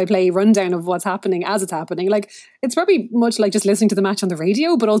little play-by-play rundown of what's happening as it's happening. It's probably much like just listening to the match on the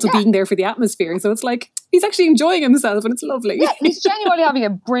radio, but also being there for the atmosphere. So it's he's actually enjoying himself, and it's lovely. Yeah, he's genuinely having a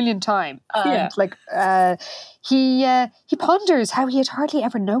brilliant time. And he ponders how he had hardly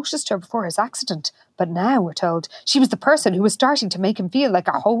ever noticed her before his accident, but now we're told she was the person who was starting to make him feel like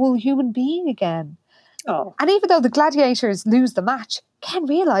a whole human being again. Oh. And even though the Gladiators lose the match, Ken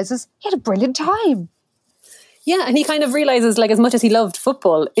realises he had a brilliant time. Yeah, and he kind of realises, as much as he loved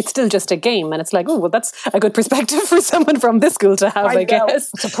football, it's still just a game. And it's that's a good perspective for someone from this school to have, I guess.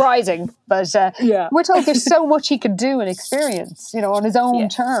 Surprising. But we're told there's so much he could do and experience, on his own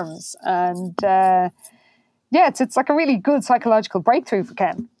terms. And it's like a really good psychological breakthrough for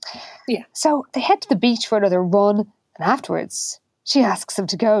Ken. Yeah. So they head to the beach for another run. And afterwards, she asks him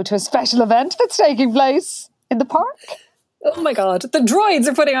to go to a special event that's taking place in the park. Oh my God, the droids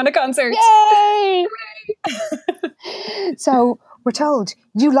are putting on a concert. Yay! So we're told,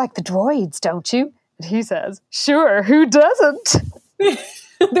 you like the droids, don't you? And he says, sure, who doesn't?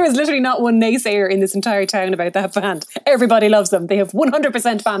 There is literally not one naysayer in this entire town about that band. Everybody loves them. They have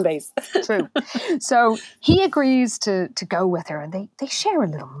 100% fan base. True. So he agrees to go with her, and they share a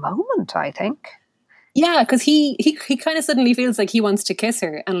little moment, I think. Yeah, because he kind of suddenly feels like he wants to kiss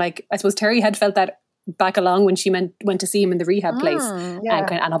her, and like I suppose Terry had felt that back along when she went to see him in the rehab place,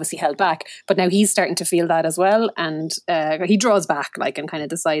 and obviously held back. But now he's starting to feel that as well, and he draws back like and kind of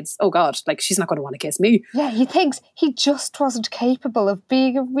decides, oh God, like she's not going to want to kiss me. Yeah, he thinks he just wasn't capable of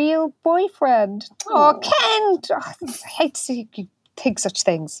being a real boyfriend. Oh, Ken! Oh, I hate to see you think such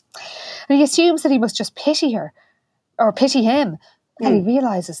things. And he assumes that he must just pity her or pity him. And he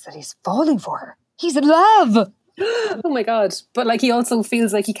realises that he's falling for her. He's in love. Oh my God. But like he also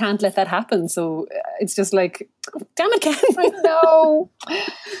feels like he can't let that happen. So it's just like, oh, damn it, Ken. I know.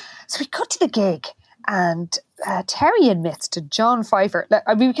 So we cut to the gig and Terry admits to John Pfeiffer.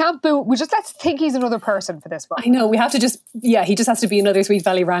 I mean, we can't boo. We just let's think he's another person for this one. I know. We have to just, he just has to be another Sweet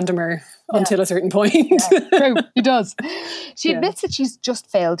Valley randomer until a certain point. Yeah, true, he does. She admits that she's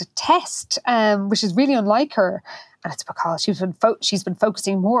just failed a test, which is really unlike her. And it's because she's been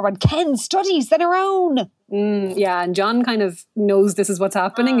focusing more on Ken's studies than her own. And John kind of knows this is what's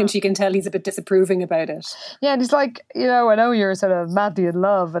happening and she can tell he's a bit disapproving about it. Yeah, and he's like, I know you're sort of madly in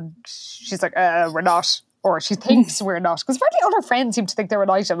love. And she's like, we're not. Or she thinks we're not. Because apparently all her friends seem to think they're an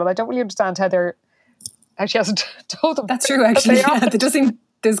item. And I don't really understand how she hasn't told them. That's true, actually.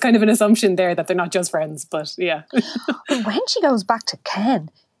 There's kind of an assumption there that they're not just friends. But yeah. When she goes back to Ken,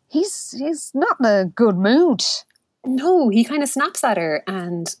 he's not in a good mood. No, he kind of snaps at her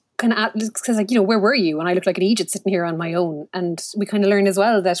and kind of says like, where were you? And I look like an Egypt sitting here on my own. And we kind of learn as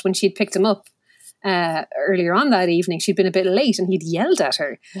well that when she'd picked him up earlier on that evening, she'd been a bit late and he'd yelled at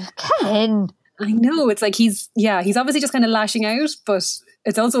her. Ken! I know, it's like he's obviously just kind of lashing out, but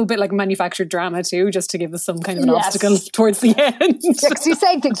it's also a bit like manufactured drama too, just to give us some kind of an obstacle towards the end. Yeah, because he's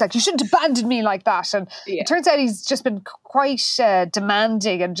saying things like, you shouldn't abandon me like that. And it turns out he's just been quite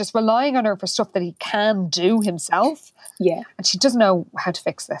demanding and just relying on her for stuff that he can do himself. Yeah. And she doesn't know how to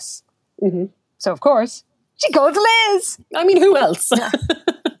fix this. Mm-hmm. So, of course, she calls Liz. I mean, who else? Yeah.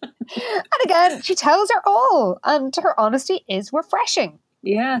 And again, she tells her all. And her honesty is refreshing.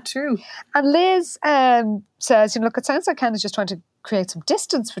 Yeah, true. And Liz says, look, it sounds like Ken is just trying to create some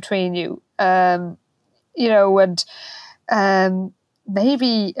distance between you, and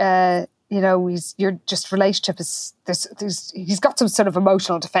maybe, your just relationship is, he's got some sort of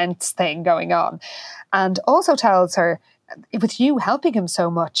emotional defense thing going on. And also tells her, with you helping him so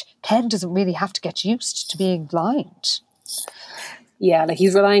much, Ken doesn't really have to get used to being blind. Yeah, like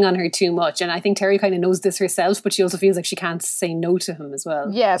he's relying on her too much. And I think Terry kind of knows this herself, but she also feels like she can't say no to him as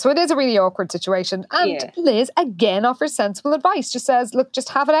well. Yeah, so it is a really awkward situation. And Liz again offers sensible advice. Just says, look, just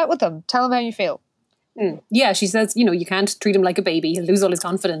have it out with him. Tell him how you feel. Yeah, she says, you can't treat him like a baby. He'll lose all his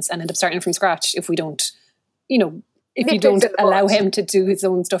confidence and end up starting from scratch if we don't, if you don't allow him to do his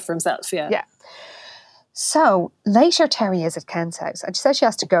own stuff for himself. Yeah. So later Terry is at Ken's house and she says she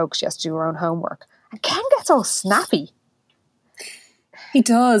has to go because she has to do her own homework. And Ken gets all snappy. He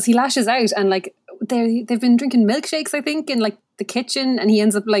does. He lashes out and like they've been drinking milkshakes, I think, in like the kitchen, and he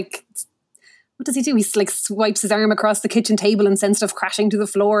ends up like, what does he do? He like swipes his arm across the kitchen table and sends stuff crashing to the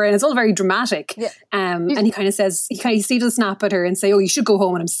floor, and it's all very dramatic. Yeah. And he kind of says, he still does snap at her and say, "Oh, you should go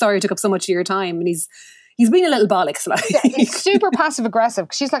home, and I'm sorry I took up so much of your time." And he's being a little bollocks, like. Yeah, he's super passive aggressive.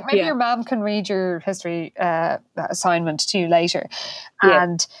 She's like, maybe your mom can read your history assignment to you later,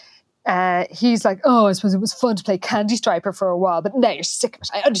 and. He's like, I suppose it was fun to play Candy Striper for a while, but now you're sick of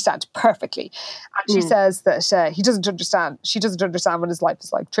it. I understand perfectly. And she says that she doesn't understand what his life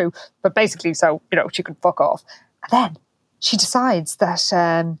is like, true. But basically, so, she can fuck off. And then she decides that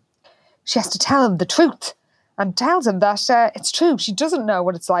she has to tell him the truth and tells him that it's true. She doesn't know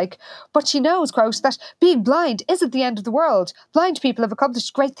what it's like, but she knows, quote, that being blind isn't the end of the world. Blind people have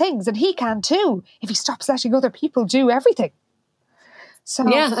accomplished great things and he can too if he stops letting other people do everything. So,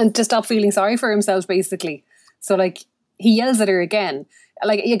 and to stop feeling sorry for himself, basically. So, like, he yells at her again.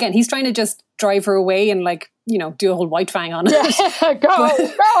 Like, again, he's trying to just drive her away and, like, do a whole white fang on it. Yeah,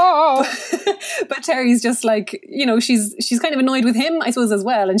 go! But Terry's just like, she's kind of annoyed with him, I suppose, as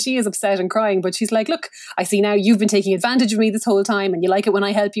well. And she is upset and crying. But she's like, look, I see now you've been taking advantage of me this whole time and you like it when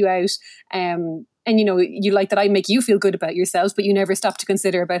I help you out. And, you like that I make you feel good about yourselves, but you never stop to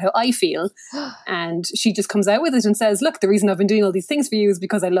consider about how I feel. And she just comes out with it and says, look, the reason I've been doing all these things for you is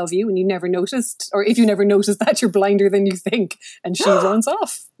because I love you and you never noticed. Or if you never noticed that, you're blinder than you think. And she runs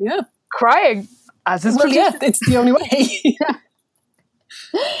off. Yeah. Crying. As is it's the only way.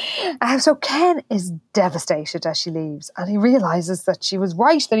 So Ken is devastated as she leaves and he realises that she was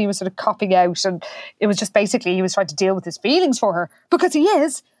right, that he was sort of copping out, and it was just basically he was trying to deal with his feelings for her because he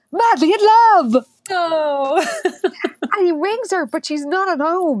is madly in love. Oh. And he rings her, but she's not at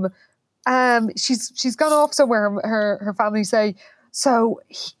home. She's gone off somewhere, her family say. So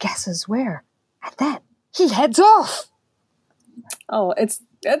he guesses where. And then he heads off. Oh, this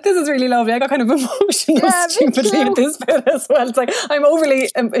is really lovely. I got kind of emotional Yeah, me stupidly too. at this bit as well. It's like, I'm overly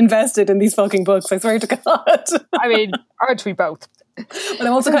invested in these fucking books, I swear to God. I mean, aren't we both? But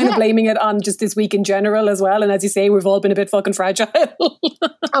I'm also kind of blaming it on just this week in general as well. And as you say, we've all been a bit fucking fragile.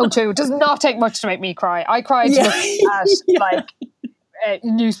 Oh, too. It does not take much to make me cry. I cried at like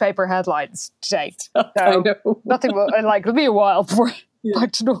newspaper headlines today. So I know. nothing will, it'll be a while before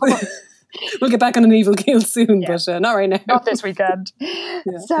back to normal. We'll get back on an even keel soon, but not right now. Not this weekend.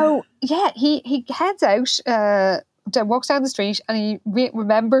 So, he heads out, walks down the street, and he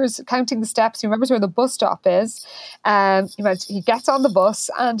remembers counting the steps. He remembers where the bus stop is. He gets on the bus,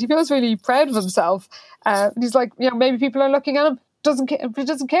 and he feels really proud of himself. And he's like, maybe people are looking at him. He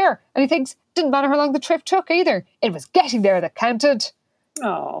doesn't care. And he thinks, didn't matter how long the trip took either. It was getting there that counted.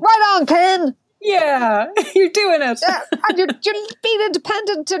 Oh, Right on, Ken. yeah, you're doing it. Yeah, and you're being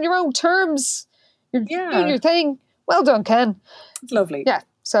independent on your own terms. You're doing your thing. Well done, Ken. It's lovely. Yeah.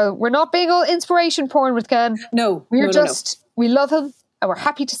 So we're not being all inspiration porn with Ken. No, We're no. just, we love him and we're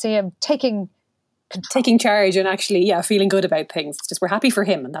happy to see him taking charge and actually, feeling good about things. It's just we're happy for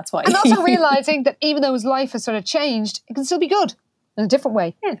him, and that's why. and also realising that even though his life has sort of changed, it can still be good in a different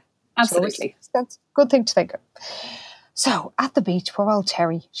way. Yeah, absolutely. So that's a good thing to think of. So at the beach, poor old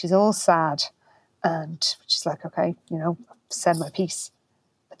Terry, she's all sad. And she's like, okay, send my piece.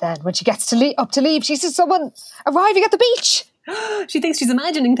 But then when she gets up to leave, she sees someone arriving at the beach. She thinks she's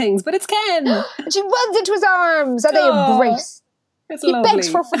imagining things, but it's Ken. And she runs into his arms and they embrace. It's He lovely. begs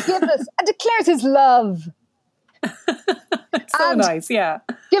for forgiveness and declares his love. It's so nice, yeah.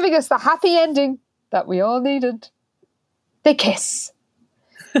 Giving us the happy ending that we all needed. They kiss.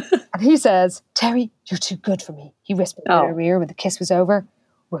 And he says, Terry, you're too good for me. He whispered in her ear when the kiss was over.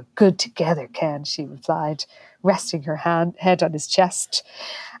 We're good together, Ken, she replied, resting her head on his chest.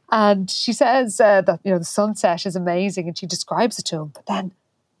 And she says that, the sunset is amazing, and she describes it to him. But then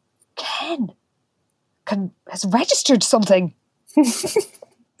Ken has registered something.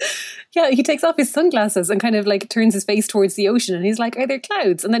 Yeah, he takes off his sunglasses and kind of like turns his face towards the ocean, and he's like, are there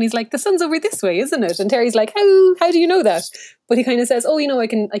clouds? And then he's like, the sun's over this way, isn't it? And Terry's like, how do you know that? But he kind of says, I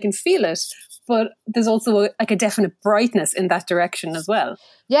can feel it. But there's also a definite brightness in that direction as well.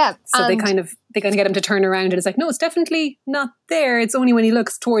 Yeah. So they kind of get him to turn around, and it's like, no, it's definitely not there. It's only when he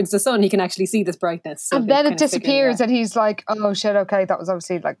looks towards the sun he can actually see this brightness. So and then it disappears, and he's like, oh shit, okay, that was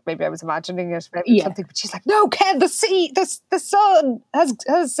obviously like, maybe I was imagining it, maybe something. But she's like, no, Ken, the sun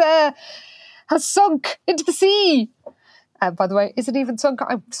has sunk into the sea. By the way, is it even sunk?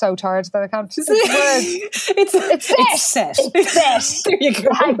 I'm so tired that I can't say the word. It's set. It's set. There you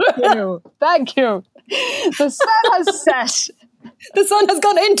go. Thank you. The sun has set. The sun has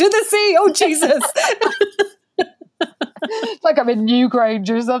gone into the sea. Oh, Jesus. Like I'm in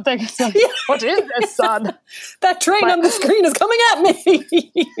Newgrange or something. It's like, what is this, sun? That train on the screen is coming at me.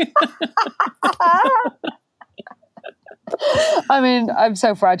 I mean, I'm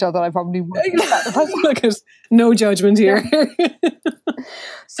so fragile that I probably wouldn't. Look at no judgment here.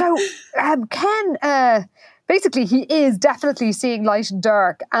 So Ken, basically, he is definitely seeing light and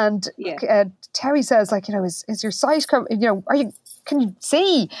dark, and Terry says, like, is your sight can you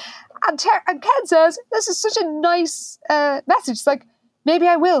see? And Ken says, this is such a nice message. It's like, maybe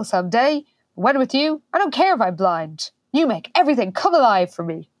I will someday. When with you, I don't care if I'm blind. You make everything come alive for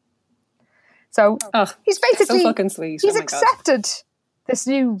me. So he's basically so fucking sweet. He's accepted this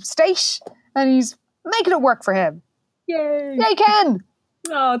new state, and he's making it work for him. Yay! Yay, Ken!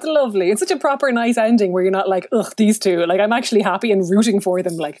 Oh, it's lovely. It's such a proper nice ending where you're not like, ugh, these two. Like, I'm actually happy and rooting for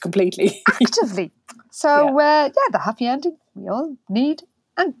them, like, completely. Actively. So, the happy ending we all need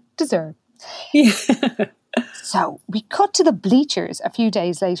and deserve. Yeah. So, we cut to the bleachers a few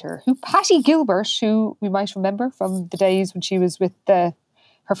days later, who Patty Gilbert, who we might remember from the days when she was with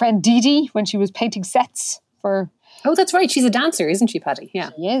her friend Dee Dee, when she was painting sets for... Oh, that's right. She's a dancer, isn't she, Patty? Yeah.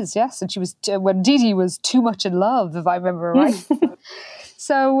 She is, yes. And she was, when Dee Dee was too much in love, if I remember right.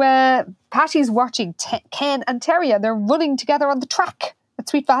 So Patty's watching Ken and Terry, and they're running together on the track at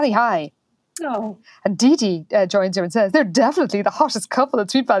Sweet Valley High. Oh. And Dee Dee joins her and says, they're definitely the hottest couple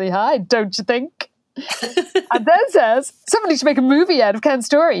at Sweet Valley High, don't you think? And then says, somebody should make a movie out of Ken's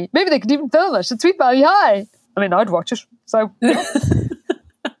story. Maybe they could even film it at Sweet Valley High. I mean, I'd watch it. So...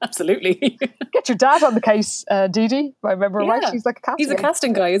 Absolutely. Get your dad on the case, Dee Dee. If I remember right, he's like a casting. He's a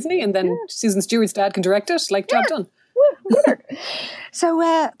casting guy, isn't he? And then Susan Stewart's dad can direct it. Like, job done.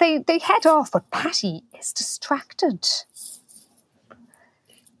 So they head off, but Patty is distracted.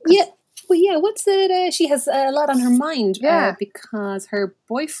 Yeah. Well, yeah, what's it? She has a lot on her mind because her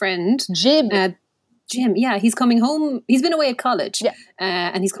boyfriend... Jim. Jim, yeah, he's coming home. He's been away at college,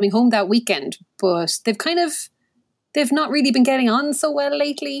 and he's coming home that weekend. But they've not really been getting on so well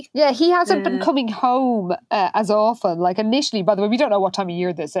lately. Yeah, he hasn't been coming home as often. Like initially, by the way, we don't know what time of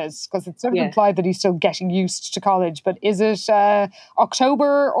year this is because it's sort of implied that he's still getting used to college. But is it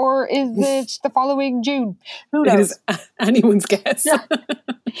October or is it the following June? Who knows? It is anyone's guess. Yeah.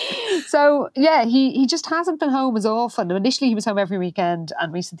 So, yeah, he just hasn't been home as often. Initially, he was home every weekend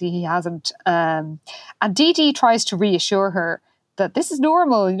and recently he hasn't. And Dee Dee tries to reassure her that this is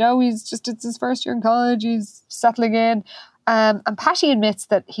normal, it's his first year in college, he's settling in. And Patty admits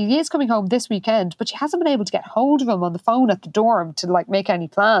that he is coming home this weekend, but she hasn't been able to get hold of him on the phone at the dorm to make any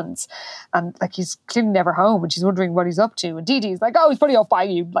plans. And he's clearly never home and she's wondering what he's up to. And Dee Dee's like, oh, he's probably off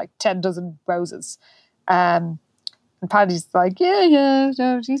buying you 10 dozen roses. And Patty's like, yeah,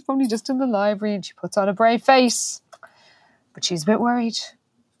 no, he's probably just in the library. And she puts on a brave face, but she's a bit worried.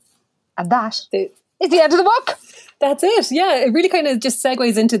 And that is the end of the book. That's it. Yeah, it really kind of just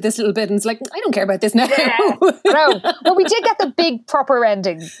segues into this little bit and it's like, I don't care about this now. No, but we did get the big proper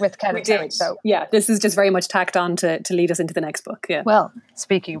ending with Ken and Terry. So yeah, this is just very much tacked on to lead us into the next book. Yeah. Well,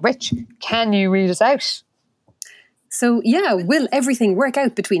 speaking of which, can you read us out? So yeah, will everything work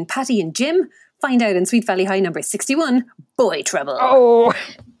out between Patty and Jim? Find out in Sweet Valley High number 61, Boy Trouble. Oh,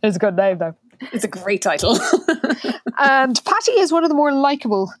 it's a good name though. It's a great title. And Patty is one of the more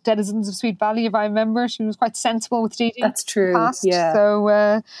likeable denizens of Sweet Valley, if I remember. She was quite sensible with Dee Dee. That's true, yeah.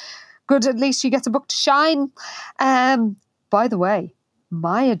 So good, at least she gets a book to shine. By the way,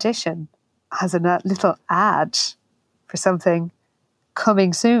 my edition has a little ad for something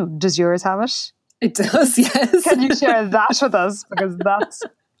coming soon. Does yours have it? It does, yes. Can you share that with us? Because that's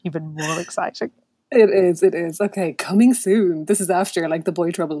even more exciting. It is. Okay, coming soon. This is after the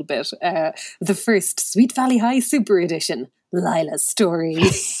Boy Trouble bit. The first Sweet Valley High Super Edition, Lila's Story.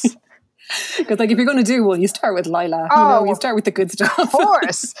 Because if you're going to do one, you start with Lila. You start with the good stuff. Of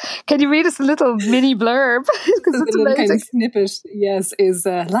course. Can you read us a little mini blurb? Because it's amazing. Kind of snippet, yes, is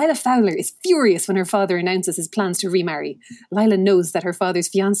Lila Fowler is furious when her father announces his plans to remarry. Lila knows that her father's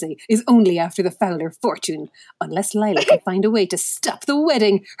fiancé is only after the Fowler fortune. Unless Lila can find a way to stop the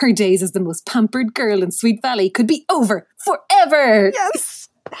wedding, her days as the most pampered girl in Sweet Valley could be over forever. Yes.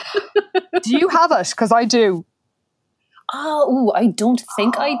 Do you have it? Because I do. Oh, I don't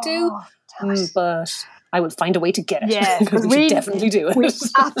think I do. But I will find a way to get it. Yeah, because we should definitely do it. We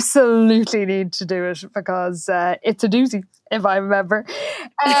absolutely need to do it because it's a doozy, if I remember.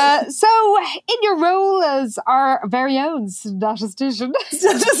 So, in your role as our very own statistician, it's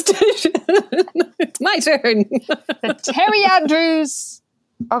my turn. The Terry Andrews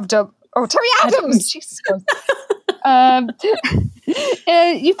of Dublin. Oh, Terry Adams! Jesus Christ.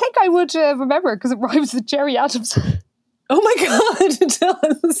 You think I would remember because it rhymes with Jerry Adams. Oh my God, it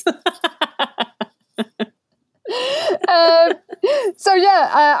does.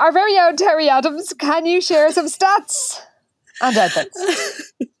 Our very own Terry Adams, can you share some stats and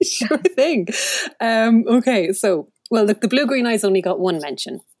evidence? Sure thing. Okay, so, the Blue-Green Eyes only got one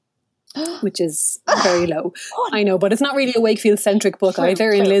mention, which is very low. I know, but it's not really a Wakefield-centric book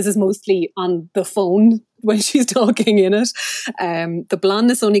either, and Liz is mostly on the phone when she's talking in it. The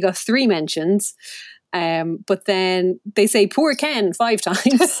Blondness only got 3 mentions. But then they say poor Ken 5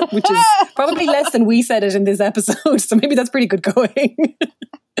 times, which is probably less than we said it in this episode. So maybe that's pretty good going.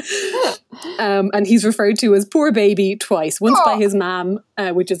 And he's referred to as poor baby twice. Once by his mom,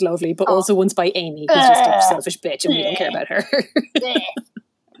 which is lovely, but also once by Amy, who's just a selfish bitch and we don't care about her.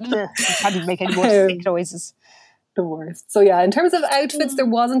 Can't even make any more sick noises. The worst. So yeah, in terms of outfits, there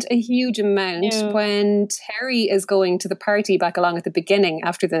wasn't a huge amount. No. When Terry is going to the party back along at the beginning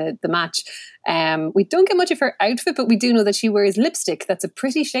after the match, we don't get much of her outfit, but we do know that she wears lipstick that's a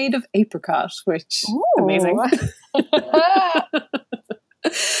pretty shade of apricot, which is amazing.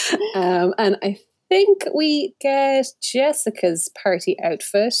 And I think we get Jessica's party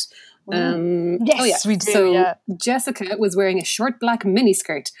outfit. Yes, we do. So Jessica was wearing a short black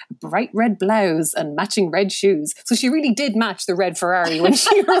miniskirt, a bright red blouse, and matching red shoes. So she really did match the red Ferrari when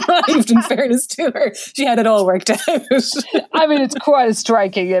she arrived. In fairness to her, she had it all worked out. I mean, it's quite a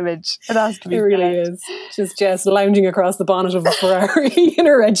striking image. It has to be. It really is. Just Jess lounging across the bonnet of a Ferrari in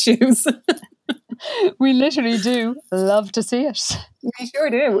her red shoes. We literally do love to see it. We sure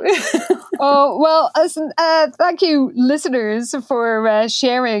do. Oh, well, listen, thank you, listeners, for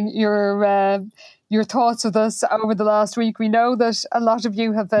sharing your thoughts with us over the last week. We know that a lot of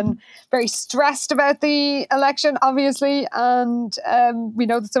you have been very stressed about the election, obviously, and we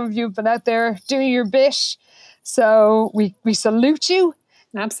know that some of you have been out there doing your bit. So we salute you.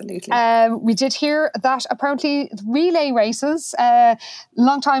 Absolutely. We did hear that apparently relay races,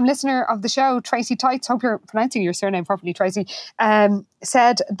 long-time listener of the show, Tracy Tights, hope you're pronouncing your surname properly, Tracy,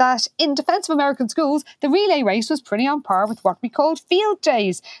 said that in Defence of American Schools, the relay race was pretty on par with what we called field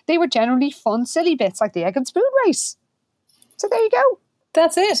days. They were generally fun, silly bits like the egg and spoon race. So there you go.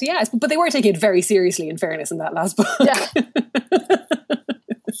 That's it, yes. But they were taking it very seriously, in fairness, in that last book. Yeah.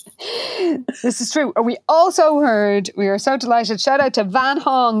 This is true. We also heard, we are so delighted, shout out to Van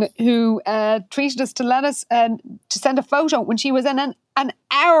Hong, who treated us to let us to send a photo when she was in an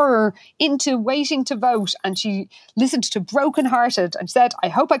hour into waiting to vote, and she listened to Broken Hearted and said, I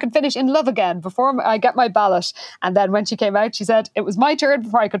hope I can finish in love again before I get my ballot. And then when she came out, she said, it was my turn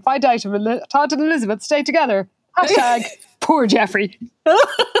before I could find out if Todd and Elizabeth stay together. Hashtag poor Jeffrey.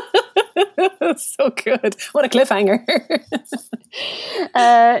 So good. What a cliffhanger.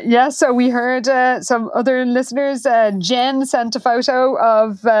 So we heard some other listeners. Jen sent a photo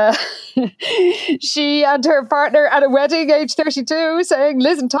of she and her partner at a wedding, age 32, saying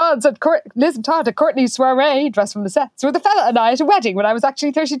Liz and Todd at Courtney's soiree, dressed from the sets, with a fella and I at a wedding when I was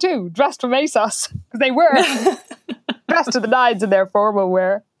actually 32, dressed from ASOS, because they were dressed to the nines in their formal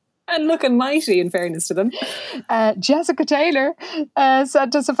wear. And looking mighty, in fairness to them. Jessica Taylor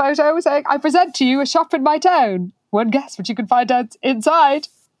sent us a photo saying, I present to you a shop in my town. One guess what you can find out inside.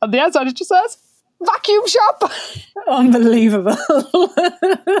 On the outside it just says, vacuum shop. Unbelievable.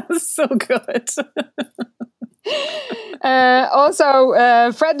 So good. Also,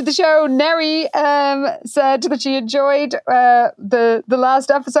 friend of the show, Neri, said that she enjoyed the last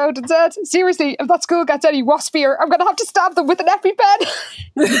episode and said, seriously, if that school gets any waspier, I'm going to have to stab them with an EpiPen.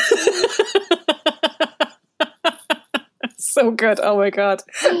 So good. Oh my God.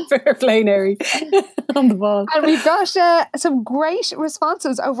 Fair play, Neri. On the ball. And we've got some great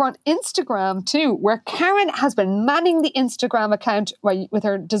responses over on Instagram too, where Karen has been manning the Instagram account with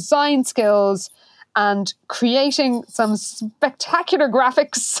her design skills and creating some spectacular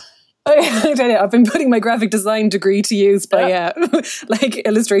graphics. I tell you, I've been putting my graphic design degree to use by like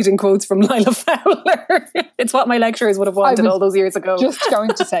illustrating quotes from Lila Fowler. It's what my lecturers would have wanted all those years ago. Just going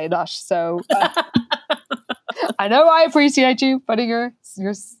to say that. So I know I appreciate you putting your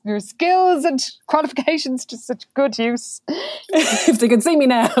skills and qualifications to such good use. If they can see me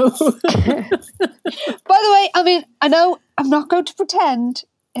now. By the way, I mean, I know I'm not going to pretend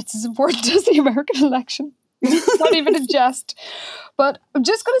it's as important as the American election. It's not even a jest. But I'm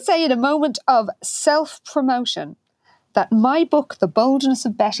just going to say in a moment of self-promotion that my book, The Boldness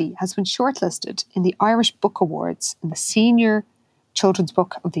of Betty, has been shortlisted in the Irish Book Awards in the Senior Children's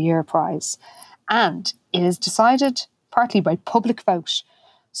Book of the Year prize. And it is decided partly by public vote.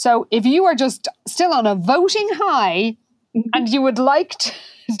 So if you are just still on a voting high and you would like to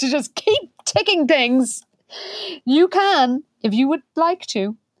just keep ticking things, you can, if you would like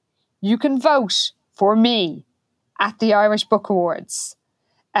to, you can vote for me at the Irish Book Awards.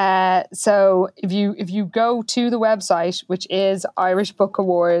 So if you go to the website, which is Irish Book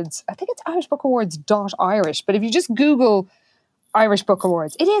Awards, I think it's irishbookawards.irish, but if you just Google Irish Book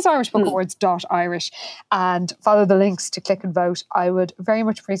Awards, it is irishbookawards.irish, and follow the links to click and vote, I would very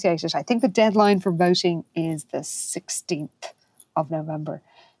much appreciate it. I think the deadline for voting is the 16th of November.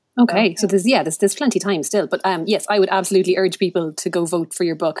 Okay, so there's plenty of time still. But yes, I would absolutely urge people to go vote for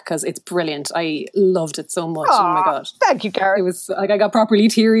your book because it's brilliant. I loved it so much. Oh my God. Thank you, Karen. It was like I got properly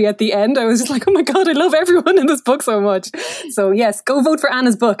teary at the end. I was just like, oh my God, I love everyone in this book so much. So yes, go vote for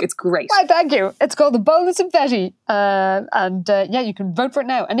Anna's book. It's great. Well, thank you. It's called The Boldness of Betty. You can vote for it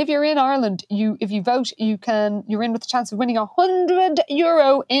now. And if you're in Ireland, if you vote, you're in with the chance of winning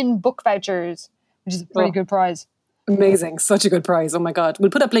 €100 in book vouchers, which is a pretty good prize. Amazing. Such a good prize. Oh my God.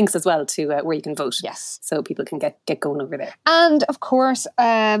 We'll put up links as well to where you can vote. Yes. So people can get going over there. And of course,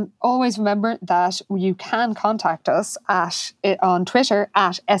 always remember that you can contact us on Twitter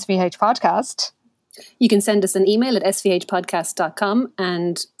at SVH Podcast. You can send us an email at svhpodcast.com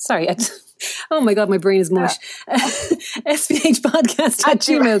and oh my God, my brain is mush.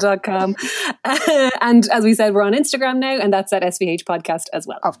 svhpodcast@gmail.com. And as we said, we're on Instagram now, and that's at SVH Podcast as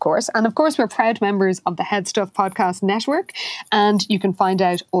well. Of course. And of course, we're proud members of the Head Stuff Podcast Network. And you can find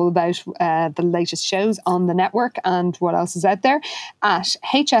out all about the latest shows on the network and what else is out there at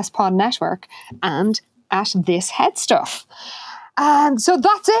HS Pod Network and at This Head Stuff. And so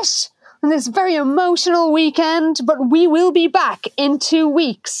that's it on this very emotional weekend. But we will be back in 2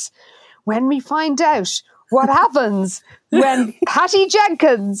 weeks when we find out what happens when Patty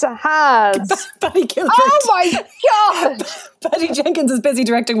Jenkins has... Patty Gilbert. Oh my God! Patty Jenkins is busy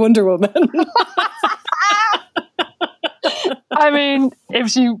directing Wonder Woman. I mean,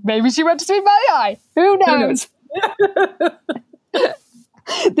 maybe she went to see my eye. Who knows?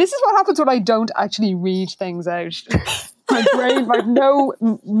 This is what happens when I don't actually read things out. My brain, I have no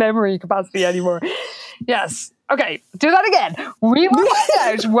memory capacity anymore. Yes. Okay, do that again. We will find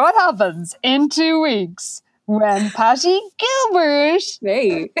out what happens in 2 weeks when Patty Gilbert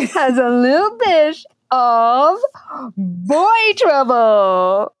has a little bit of boy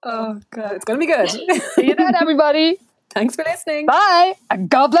trouble. Oh, God. It's going to be good. See you then, everybody. Thanks for listening. Bye. And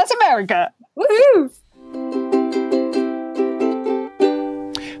God bless America. Woohoo!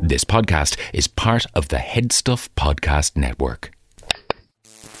 This podcast is part of the Head Stuff Podcast Network.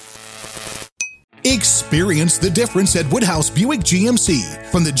 Experience the difference at Woodhouse Buick GMC.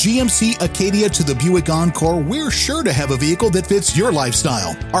 From the GMC Acadia to the Buick Encore, we're sure to have a vehicle that fits your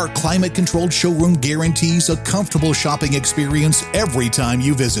lifestyle. Our climate-controlled showroom guarantees a comfortable shopping experience every time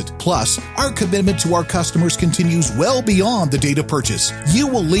you visit. Plus, our commitment to our customers continues well beyond the date of purchase. You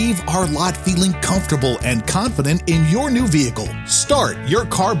will leave our lot feeling comfortable and confident in your new vehicle. Start your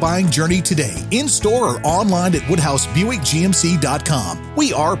car buying journey today, in store or online at WoodhouseBuickGMC.com.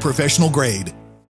 We are professional grade.